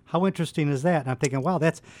 How interesting is that? And I'm thinking, wow,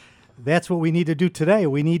 that's what we need to do today.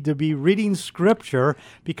 We need to be reading Scripture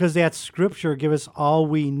because that Scripture gives us all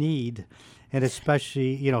we need. And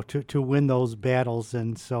especially, to win those battles.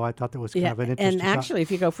 And so I thought that was kind of an interesting And actually,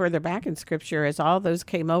 if you go further back in Scripture, as all those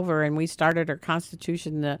came over and we started our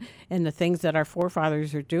Constitution and the things that our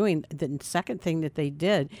forefathers are doing, the second thing that they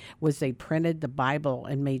did was they printed the Bible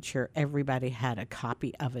and made sure everybody had a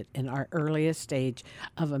copy of it in our earliest stage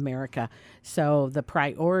of America. So the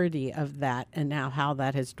priority of that and now how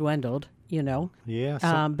that has dwindled,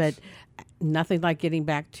 Yeah. But nothing like getting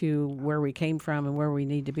back to where we came from and where we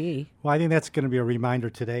need to be. Well, I think that's going to be a reminder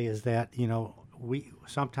today is that, we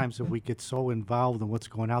sometimes if we get so involved in what's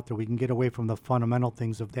going out there, we can get away from the fundamental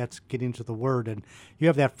things of that's getting into the Word. And you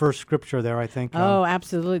have that first scripture there, I think. Oh,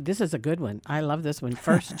 absolutely. This is a good one. I love this one.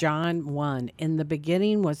 1 John 1. In the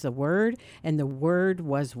beginning was the Word, and the Word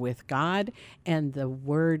was with God, and the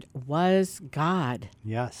Word was God.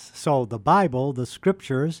 Yes. So the Bible, the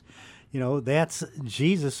scriptures, that's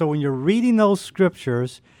Jesus. So when you're reading those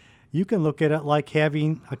scriptures, you can look at it like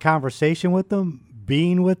having a conversation with them,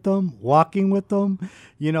 being with them, walking with them.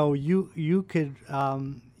 You could,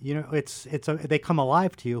 they come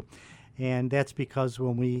alive to you. And that's because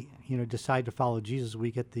when we, decide to follow Jesus,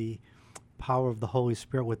 we get the power of the Holy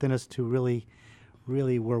Spirit within us to really,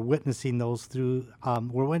 we're witnessing those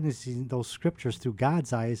those scriptures through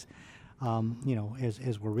God's eyes.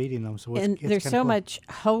 As we're reading them. So it's there's so cool. much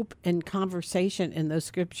hope and conversation in those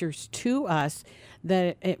scriptures to us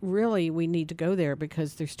that we need to go there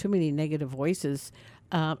because there's too many negative voices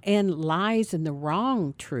and lies in the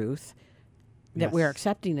wrong truth that we're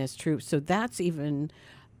accepting as truth. So that's even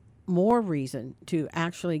more reason to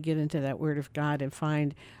actually get into that Word of God and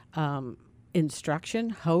find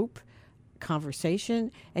instruction, hope,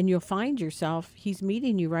 conversation, and you'll find yourself, He's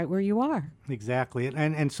meeting you right where you are. Exactly.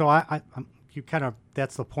 And so I you kind of,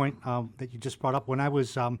 that's the point that you just brought up. When I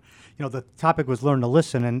was, the topic was learn to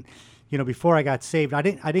listen. And, before I got saved, I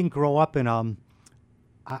didn't grow up in,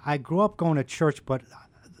 I grew up going to church, but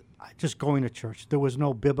just going to church. There was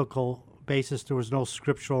no biblical basis. There was no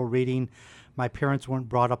scriptural reading. My parents weren't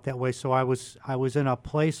brought up that way. So I was in a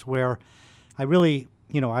place where I really,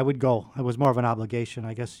 I would go. It was more of an obligation,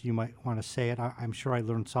 I guess you might want to say it. I'm sure I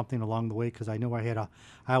learned something along the way because I knew I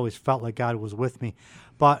always felt like God was with me.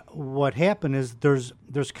 But what happened is there's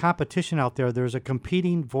competition out there. There's a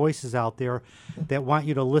competing voices out there that want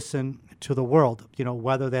you to listen to the world,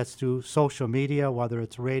 whether that's through social media, whether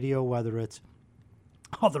it's radio, whether it's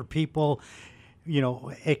other people.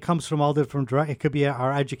 It comes from all different it could be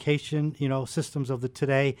our education, systems of the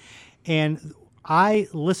today. And I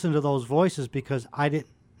listened to those voices because I didn't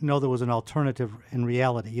know there was an alternative in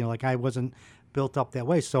reality. I wasn't built up that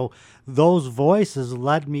way. So those voices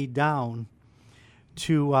led me down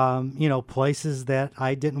to, places that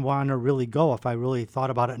I didn't want to really go. If I really thought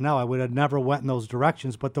about it now, I would have never went in those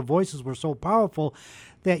directions. But the voices were so powerful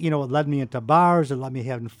that, it led me into bars. It led me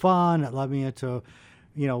having fun. It led me into,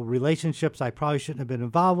 relationships I probably shouldn't have been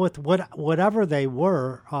involved with, whatever they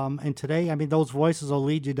were. And today, those voices will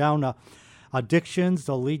lead you down to addictions.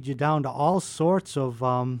 They'll lead you down to all sorts of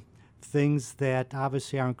things that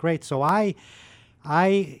obviously aren't great. So I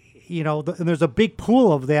and there's a big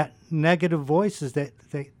pool of that negative voices that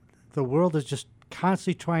the world is just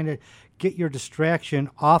constantly trying to get your distraction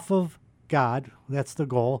off of God. That's the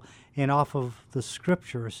goal, and off of the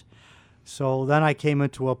scriptures. So then I came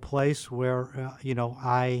into a place where,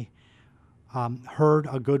 I heard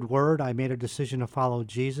a good word. I made a decision to follow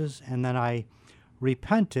Jesus, and then I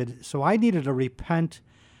repented. So I needed to repent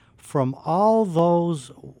from all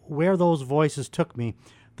those, where those voices took me,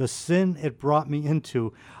 the sin it brought me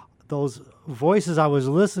into. Those voices I was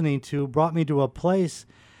listening to brought me to a place,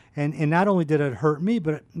 and not only did it hurt me,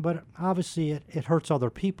 but obviously it hurts other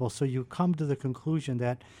people. So you come to the conclusion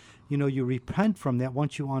that, you repent from that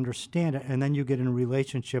once you understand it, and then you get in a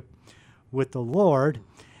relationship with the Lord,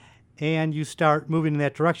 and you start moving in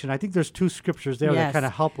that direction. I think there's 2 scriptures there that kind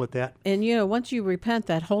of help with that. And, once you repent,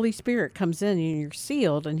 that Holy Spirit comes in and you're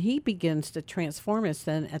sealed, and he begins to transform us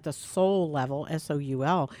then at the soul level,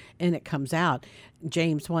 S-O-U-L, and it comes out.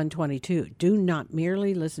 James 1:22, do not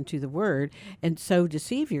merely listen to the word and so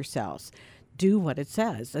deceive yourselves. Do what it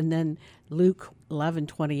says. And then Luke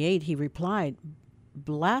 11:28, he replied,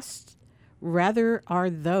 blessed rather are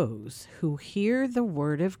those who hear the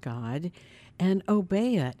word of God and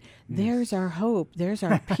obey it. Yes. There's our hope. There's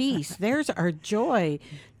our peace. There's our joy.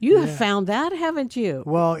 You have found that, haven't you?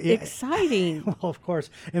 Well, yeah. Exciting. Well, of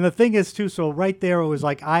course. And the thing is, too, so right there, it was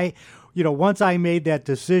like once I made that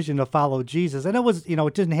decision to follow Jesus, and it was,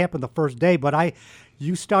 it didn't happen the first day, but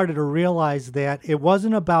you started to realize that it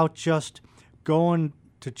wasn't about just going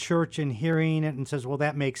to church and hearing it and says, well,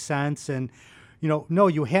 that makes sense. And, no,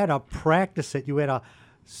 you had to practice it. There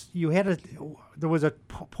was a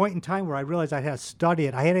point in time where I realized I had to study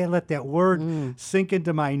it. I had to let that word sink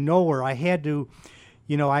into my knower. I had to,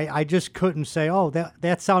 I just couldn't say, oh,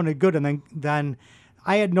 that sounded good. And then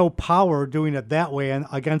I had no power doing it that way and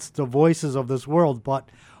against the voices of this world. But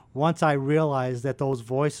once I realized that those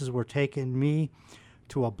voices were taking me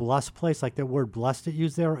to a blessed place, like that word blessed it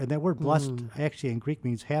used there, and that word blessed actually in Greek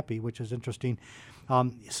means happy, which is interesting.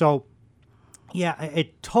 Yeah,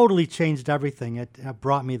 it totally changed everything. It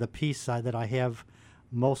brought me the peace that I have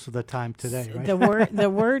most of the time today. Right? The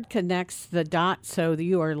word connects the dots, so that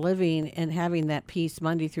you are living and having that peace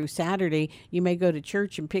Monday through Saturday. You may go to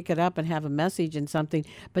church and pick it up and have a message and something,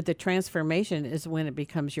 but the transformation is when it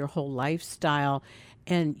becomes your whole lifestyle,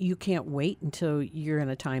 and you can't wait until you're in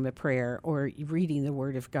a time of prayer or reading the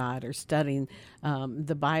Word of God or studying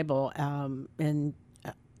the Bible. And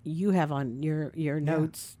you have on your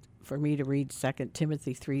notes for me to read 2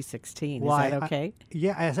 Timothy 3:16. Is that okay? In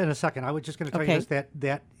a second. I was just going to tell you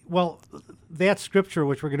this, that scripture,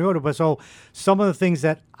 which we're going to go to, but so some of the things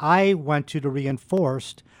that I went to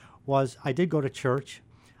reinforce was I did go to church.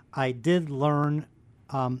 I did learn,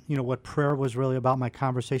 what prayer was really about, my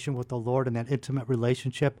conversation with the Lord and that intimate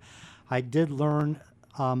relationship. I did learn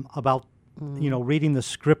about, reading the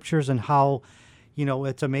scriptures and how,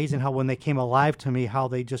 it's amazing how when they came alive to me, how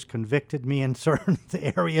they just convicted me in certain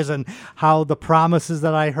areas, and how the promises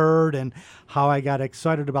that I heard and how I got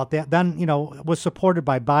excited about that. Then, was supported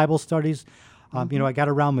by Bible studies. I got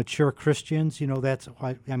around mature Christians. That's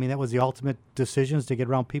why, that was the ultimate decisions, to get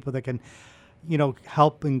around people that can,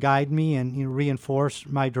 help and guide me and reinforce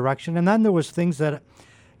my direction. And then there was things that,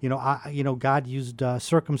 God used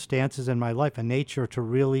circumstances in my life and nature to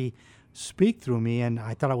really speak through me, and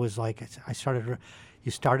I thought it was like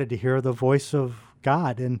you started to hear the voice of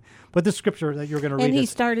God, but the scripture that you're going to read, and he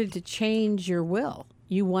started to change your will.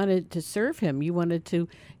 You wanted to serve him.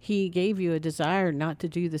 He gave you a desire not to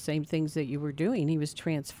do the same things that you were doing. He was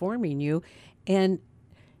transforming you, and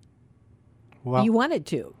you wanted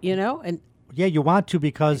to, and yeah, you want to,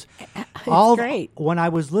 because great. When I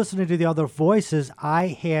was listening to the other voices, I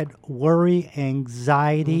had worry,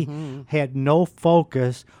 anxiety, had no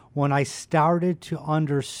focus. When I started to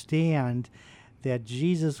understand that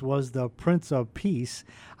Jesus was the Prince of Peace,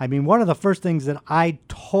 one of the first things that I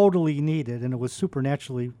totally needed, and it was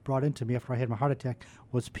supernaturally brought into me after I had my heart attack,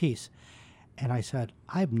 was peace. And I said,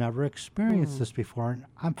 I've never experienced this before. And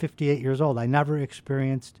I'm 58 years old. I never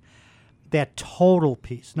experienced that total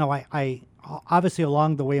peace. Now, I obviously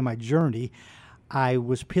along the way in my journey, I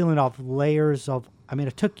was peeling off layers of,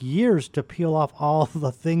 it took years to peel off all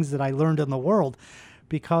the things that I learned in the world,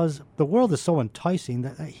 because the world is so enticing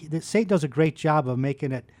that Satan does a great job of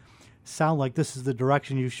making it sound like this is the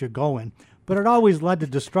direction you should go in. But it always led to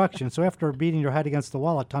destruction. So after beating your head against the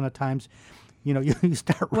wall a ton of times, you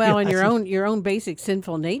start well, and realizing, your own basic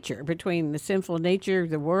sinful nature, between the sinful nature,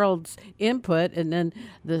 the world's input, and then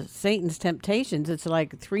the Satan's temptations. It's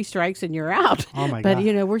like 3 strikes and you're out. Oh my but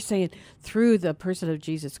God. we're saying through the person of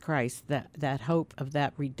Jesus Christ, that hope of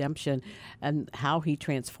that redemption and how he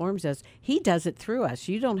transforms us, he does it through us.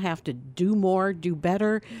 You don't have to do more, do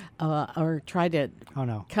better, or try to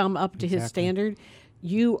come up to his standard.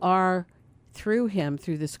 You are through him,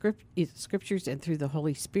 through the scriptures and through the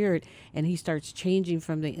Holy Spirit, and he starts changing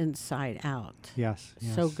from the inside out. Yes.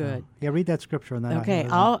 So good. Read that scripture and then. Okay,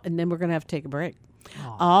 and then we're going to have to take a break.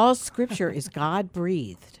 All scripture is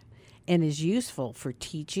God-breathed and is useful for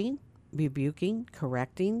teaching, rebuking,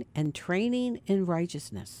 correcting, and training in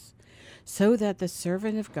righteousness, so that the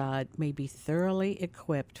servant of God may be thoroughly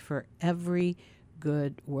equipped for every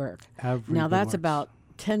good work. Now, that's about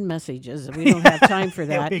 10 messages. We don't have time for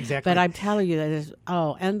that. Exactly. But I'm telling you that is,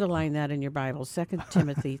 underline that in your Bible, 2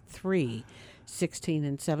 Timothy 3:16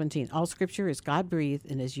 and 17. All scripture is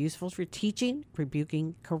God-breathed and is useful for teaching,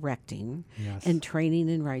 rebuking, correcting, and training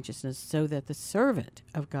in righteousness, so that the servant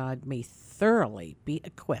of God may thoroughly be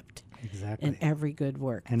equipped in every good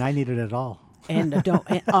work. And I needed it all. And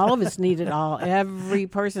all of us need it all. Every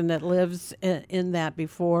person that lives in that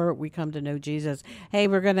before we come to know Jesus. Hey,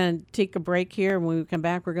 we're going to take a break here. And when we come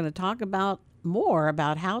back, we're going to talk more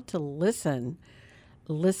about how to listen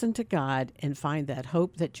to God and find that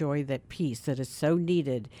hope, that joy, that peace that is so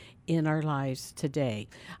needed in our lives today.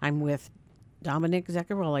 I'm with Dominic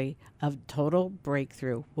Zaccaroli of Total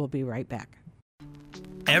Breakthrough. We'll be right back.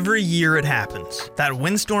 Every year it happens. That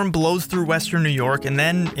windstorm blows through western New York, and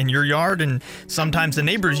then in your yard and sometimes the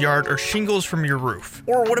neighbor's yard are shingles from your roof.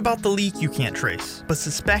 Or what about the leak you can't trace, but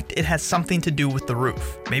suspect it has something to do with the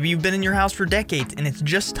roof? Maybe you've been in your house for decades and it's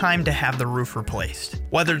just time to have the roof replaced.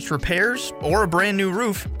 Whether it's repairs or a brand new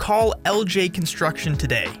roof, call LJ Construction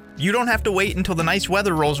today. You don't have to wait until the nice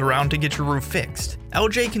weather rolls around to get your roof fixed.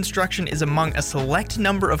 LJ Construction is among a select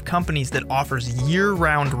number of companies that offers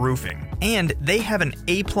year-round roofing. And they have an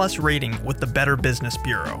A+ rating with the Better Business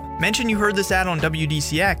Bureau. Mention you heard this ad on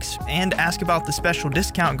WDCX and ask about the special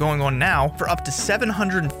discount going on now for up to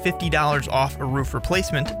 $750 off a roof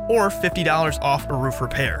replacement or $50 off a roof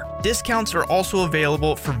repair. Discounts are also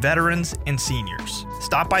available for veterans and seniors.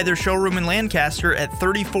 Stop by their showroom in Lancaster at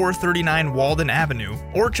 3439 Walden Avenue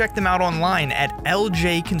or check them out online at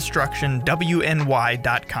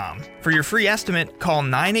ljconstructionwny.com. For your free estimate, call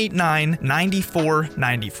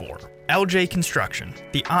 989-9494. LJ Construction,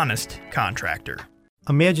 the honest contractor.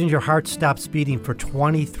 Imagine your heart stops beating for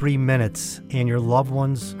 23 minutes and your loved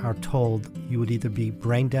ones are told you would either be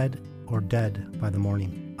brain dead or dead by the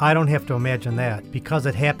morning. I don't have to imagine that because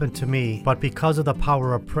it happened to me, but because of the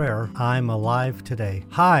power of prayer, I'm alive today.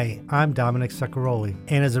 Hi, I'm Dominic Zaccaroli,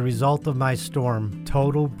 and as a result of my storm,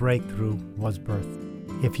 Total Breakthrough was birthed.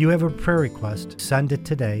 If you have a prayer request, send it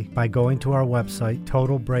today by going to our website,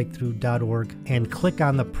 totalbreakthrough.org, and click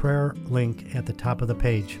on the prayer link at the top of the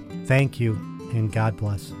page. Thank you, and God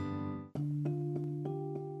bless.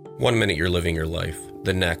 1 minute you're living your life,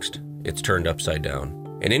 the next, it's turned upside down.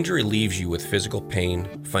 An injury leaves you with physical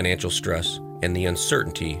pain, financial stress, and the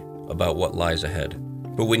uncertainty about what lies ahead.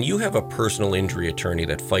 But when you have a personal injury attorney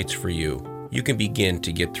that fights for you, you can begin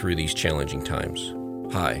to get through these challenging times.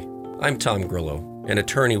 Hi, I'm Tom Grillo, an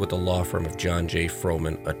attorney with the law firm of John J.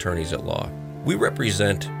 Froman, Attorneys at Law. We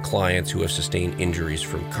represent clients who have sustained injuries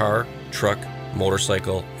from car, truck,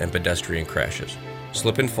 motorcycle, and pedestrian crashes,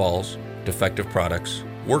 slip and falls, defective products,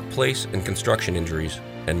 workplace and construction injuries,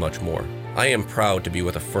 and much more. I am proud to be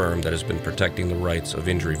with a firm that has been protecting the rights of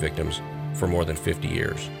injury victims for more than 50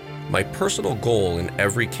 years. My personal goal in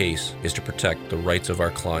every case is to protect the rights of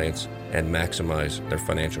our clients and maximize their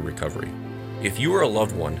financial recovery. If you or a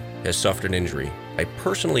loved one has suffered an injury, I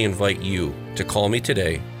personally invite you to call me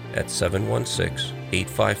today at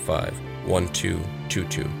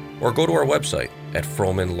 716-855-1222 or go to our website at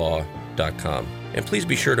fromanlaw.com. And please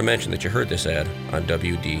be sure to mention that you heard this ad on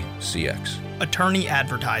WDCX. Attorney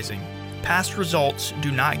advertising. Past results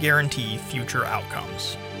do not guarantee future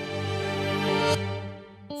outcomes.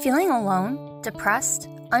 Feeling alone, depressed,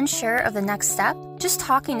 unsure of the next step? Just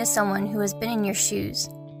talking to someone who has been in your shoes,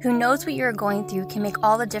 who knows what you're going through, can make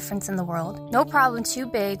all the difference in the world. No problem too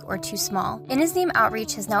big or too small. In His Name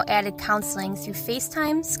Outreach has now added counseling through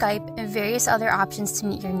FaceTime, Skype, and various other options to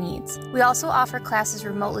meet your needs. We also offer classes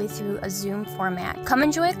remotely through a Zoom format. Come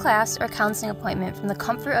enjoy a class or counseling appointment from the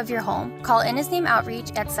comfort of your home. Call In His Name Outreach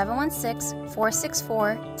at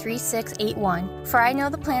 716-464-3681. For I know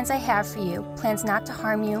the plans I have for you, plans not to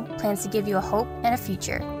harm you, plans to give you a hope and a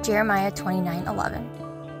future. Jeremiah 29:11.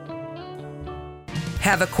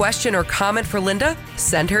 Have a question or comment for Linda?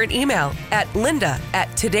 Send her an email at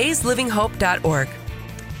linda@todayslivinghope.org.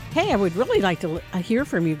 Hey, I would really like to hear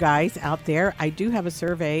from you guys out there. I do have a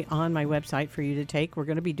survey on my website for you to take. We're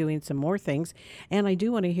going to be doing some more things, and I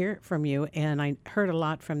do want to hear from you. And I heard a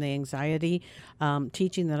lot from the anxiety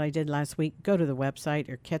teaching that I did last week. Go to the website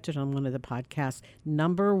or catch it on one of the podcasts.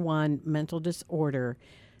 Number one mental disorder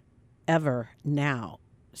ever now,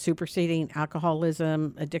 superseding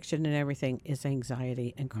alcoholism, addiction, and everything, is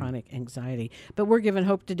anxiety and chronic anxiety. But we're giving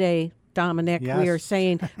hope today, Dominic. Yes. We are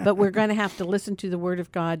saying, but we're going to have to listen to the Word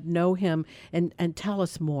of God, know Him, and tell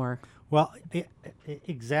us more. Well,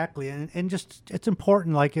 exactly, and just it's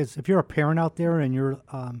important. Like, if you're a parent out there, and you're,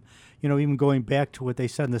 even going back to what they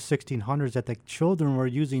said in the 1600s, that the children were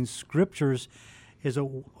using scriptures as a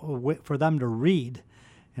way for them to read.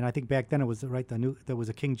 And I think back then it was there was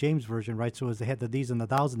a King James version, right? So they had the these and the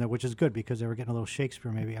thous in there, which is good because they were getting a little Shakespeare,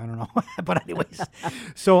 maybe, I don't know. But anyways,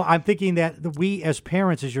 so I'm thinking that we as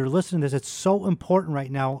parents, as you're listening to this, it's so important right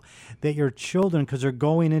now that your children, because they're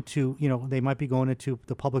going into, they might be going into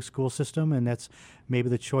the public school system, and that's maybe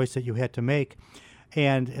the choice that you had to make,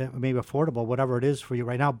 and maybe affordable, whatever it is for you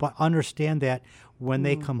right now. But understand that when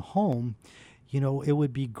they come home, it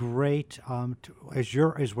would be great as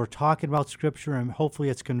we're talking about Scripture, and hopefully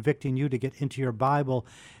it's convicting you to get into your Bible,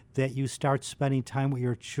 that you start spending time with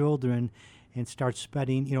your children and start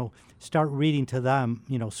reading to them,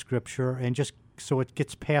 Scripture, and just so it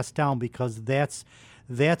gets passed down, because that's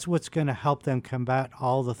what's going to help them combat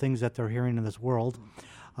all the things that they're hearing in this world.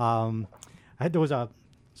 There was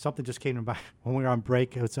something just came to mind when we were on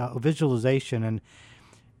break. It's a visualization,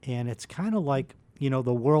 and it's kind of like,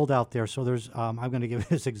 the world out there. So there's, I'm going to give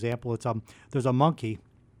this example. It's there's a monkey,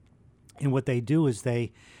 and what they do is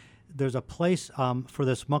there's a place for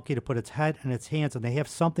this monkey to put its head and its hands, and they have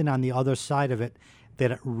something on the other side of it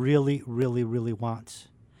that it really, really, really wants.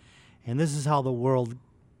 And this is how the world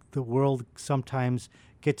sometimes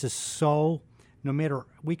gets us so. No matter,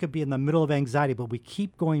 we could be in the middle of anxiety, but we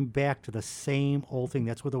keep going back to the same old thing.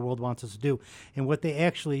 That's what the world wants us to do. And what they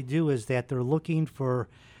actually do is that they're looking for.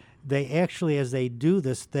 They actually, as they do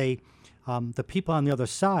this, the people on the other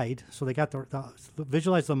side, so they got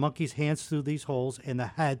visualize the monkey's hands through these holes and the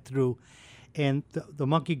head through, and the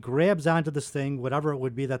monkey grabs onto this thing, whatever it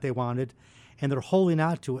would be that they wanted, and they're holding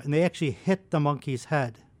on to it, and they actually hit the monkey's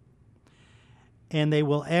head. And they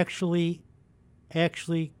will actually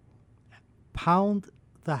pound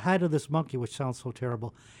the head of this monkey, which sounds so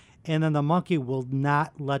terrible, and then the monkey will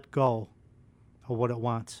not let go of what it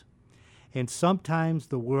wants. And sometimes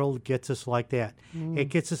the world gets us like that. It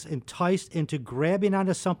gets us enticed into grabbing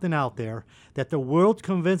onto something out there that the world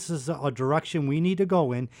convinces us a direction we need to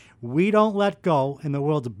go in. We don't let go, and the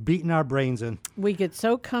world's beating our brains in. We get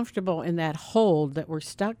so comfortable in that hold that we're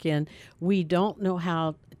stuck in, we don't know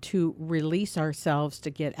how to release ourselves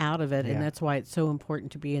to get out of it. Yeah. And that's why it's so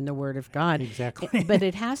important to be in the Word of God. Exactly. But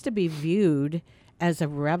it has to be viewed as a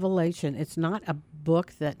revelation. It's not a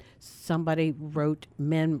book that somebody wrote,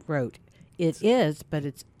 men wrote. It is, but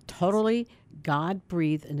it's totally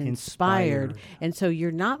God-breathed and inspired. And so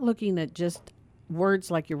you're not looking at just words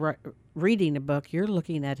like you're reading a book. You're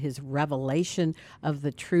looking at His revelation of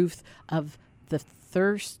the truth of the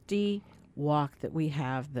thirsty walk that we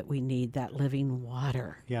have, that we need, that living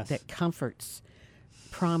water that comforts,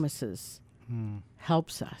 promises,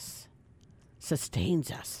 helps us, sustains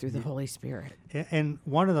us through the Holy Spirit. And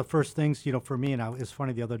one of the first things, for me, and it's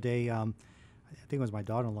funny, the other day, I think it was my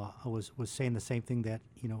daughter-in-law, was saying the same thing, that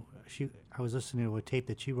I was listening to a tape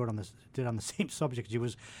that she did on the same subject.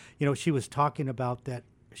 She was talking about that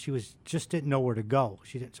she didn't know where to go.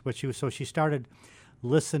 So she started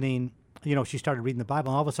listening. She started reading the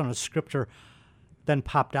Bible, and all of a sudden a scripture then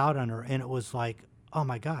popped out on her, and it was like, oh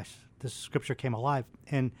my gosh, this scripture came alive.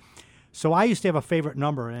 And so I used to have a favorite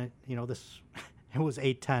number, and it was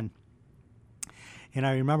 810. And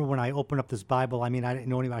I remember when I opened up this Bible, I didn't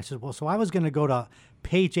know anybody. I said, so I was going to go to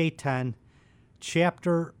page 810,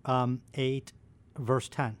 chapter 8, verse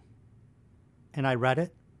 10. And I read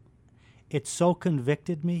it. It so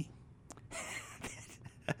convicted me.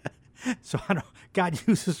 So God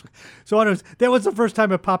uses. So that was the first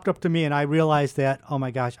time it popped up to me, and I realized that, oh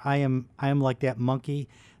my gosh, I am like that monkey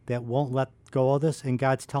that won't let go of this, and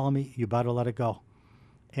God's telling me, you better let it go.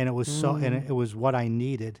 And it was and it was what I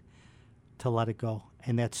needed to let it go.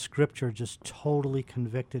 And that scripture just totally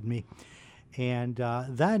convicted me. And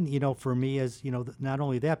then, for me, as not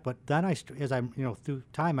only that, but then as I'm, through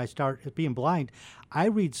time, I start being blind. I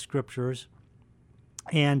read scriptures,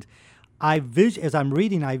 and as I'm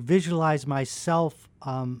reading, I visualize myself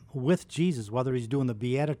with Jesus, whether He's doing the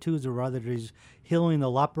Beatitudes or whether He's healing the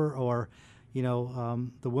leper, or the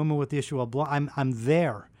woman with the issue of blood. I'm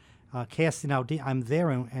there, casting out. I'm there,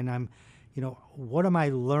 and I'm, what am I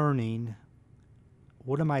learning?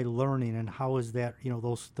 What am I learning, and how is that?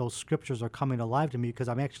 Those scriptures are coming alive to me because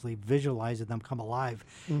I'm actually visualizing them come alive.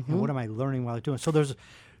 And what am I learning while I'm doing? So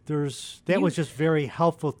was just very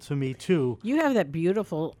helpful to me too. You have that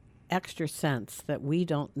beautiful extra sense that we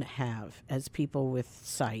don't have as people with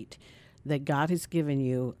sight, that God has given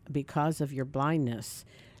you because of your blindness.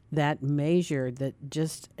 That measure that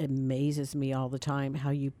just amazes me all the time, how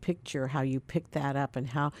you pick that up and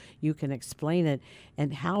how you can explain it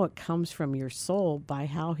and how it comes from your soul by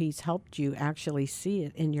how he's helped you actually see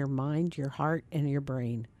it in your mind, your heart, and your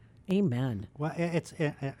brain. Amen. Well, it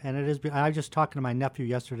is. I was just talking to my nephew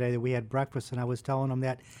yesterday that we had breakfast, and I was telling him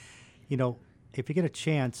that, if you get a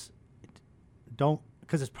chance, don't,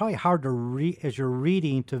 because it's probably hard to read as you're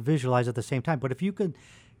reading to visualize at the same time. But if you could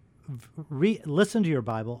listen to your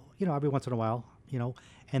Bible, every once in a while,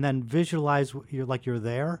 and then visualize you're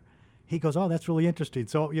there. He goes, oh, that's really interesting.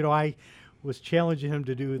 So, I was challenging him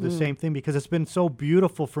to do the same thing because it's been so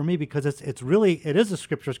beautiful for me because it is the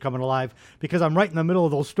scriptures coming alive because I'm right in the middle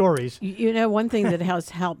of those stories. One thing that has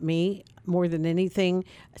helped me more than anything,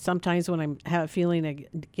 sometimes when I have a feeling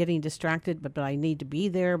of getting distracted, but I need to be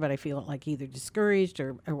there, but I feel like either discouraged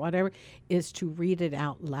or whatever, is to read it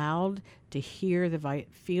out loud, to hear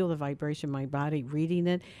feel the vibration in my body reading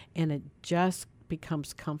it, and it just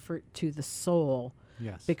becomes comfort to the soul.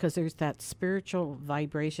 Yes. Because there's that spiritual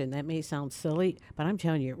vibration. That may sound silly, but I'm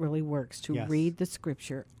telling you, it really works to read the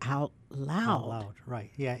scripture out loud. Out loud, right.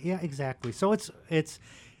 Yeah, exactly. So it's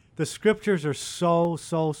the scriptures are so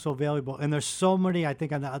valuable, and there's so many. I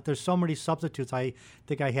think there's so many substitutes. I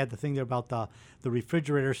think I had the thing there about the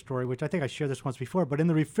refrigerator story, which I think I shared this once before. But in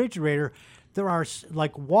the refrigerator, there are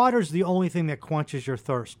water's the only thing that quenches your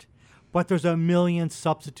thirst. But there's a million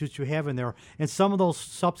substitutes you have in there, and some of those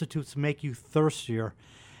substitutes make you thirstier.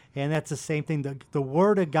 And that's the same thing. The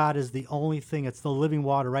Word of God is the only thing. It's the living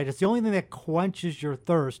water, right? It's the only thing that quenches your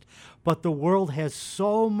thirst. But the world has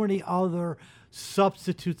so many other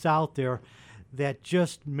substitutes out there that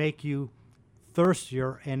just make you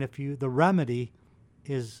thirstier. And the remedy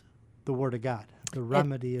is the Word of God. The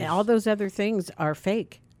remedy is... All those other things are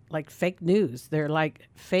fake. Like fake news. They're like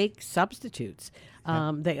fake substitutes.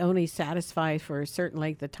 They only satisfy for a certain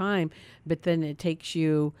length of time, but then it takes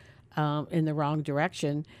you in the wrong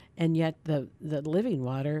direction, and yet the living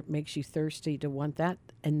water makes you thirsty to want that,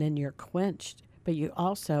 and then you're quenched. But you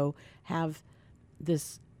also have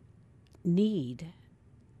this need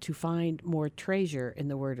to find more treasure in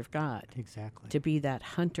the Word of God. Exactly. To be that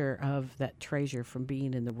hunter of that treasure from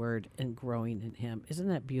being in the Word and growing in Him. Isn't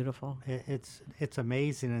that beautiful? It's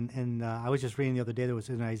amazing. And I was just reading the other day that was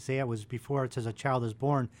in Isaiah, was before it says a child is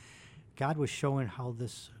born, God was showing how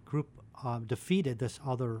this group defeated this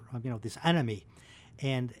other, this enemy.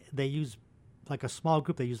 And they used, like a small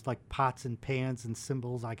group, they used like pots and pans and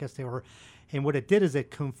cymbals, I guess they were. And what it did is it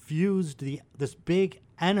confused this big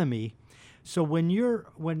enemy. So when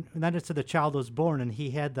then it said the child was born and he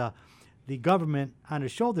had the government on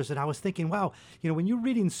his shoulders, and I was thinking, wow, when you're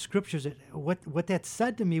reading scriptures, what that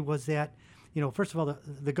said to me was that, first of all,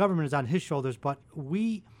 the government is on his shoulders, but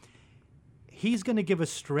he's going to give us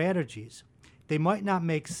strategies. They might not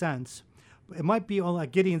make sense. It might be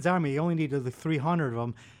like Gideon's army. He only needed 300 of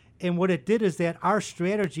them. And what it did is that our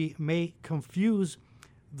strategy may confuse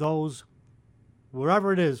those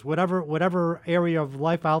wherever it is, whatever area of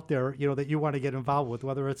life out there, that you want to get involved with,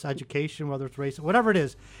 whether it's education, whether it's race, whatever it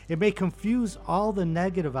is, it may confuse all the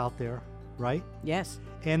negative out there, right? Yes.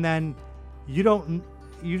 And then you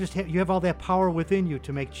have all that power within you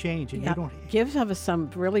to make change, and you don't. Give us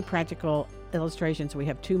some really practical illustrations. We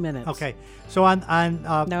have 2 minutes. Okay. So on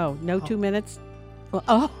no 2 minutes.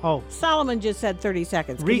 Well, Solomon just said 30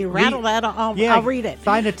 seconds. Can you rattle that? I'll read it.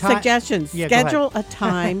 Find a time. Suggestions. Yeah, schedule a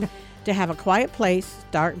time to have a quiet place.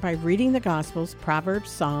 Start by reading the Gospels, Proverbs,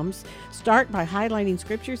 Psalms. Start by highlighting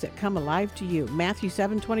scriptures that come alive to you. Matthew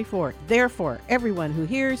 7:24. Therefore, everyone who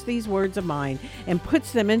hears these words of mine and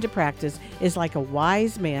puts them into practice is like a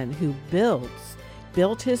wise man who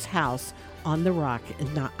built his house on the rock,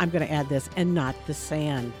 and not, I'm going to add this, and not the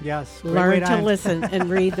sand. Yes. Learn to listen and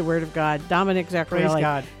read the Word of God. Dominic Zaccarelli. Praise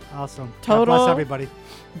God. Awesome. Total God bless everybody.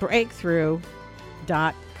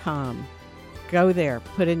 Breakthrough.com. Go there.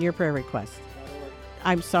 Put in your prayer request.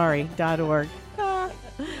 I'm sorry, .org.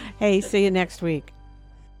 Hey, see you next week.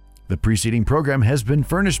 The preceding program has been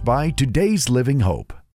furnished by Today's Living Hope.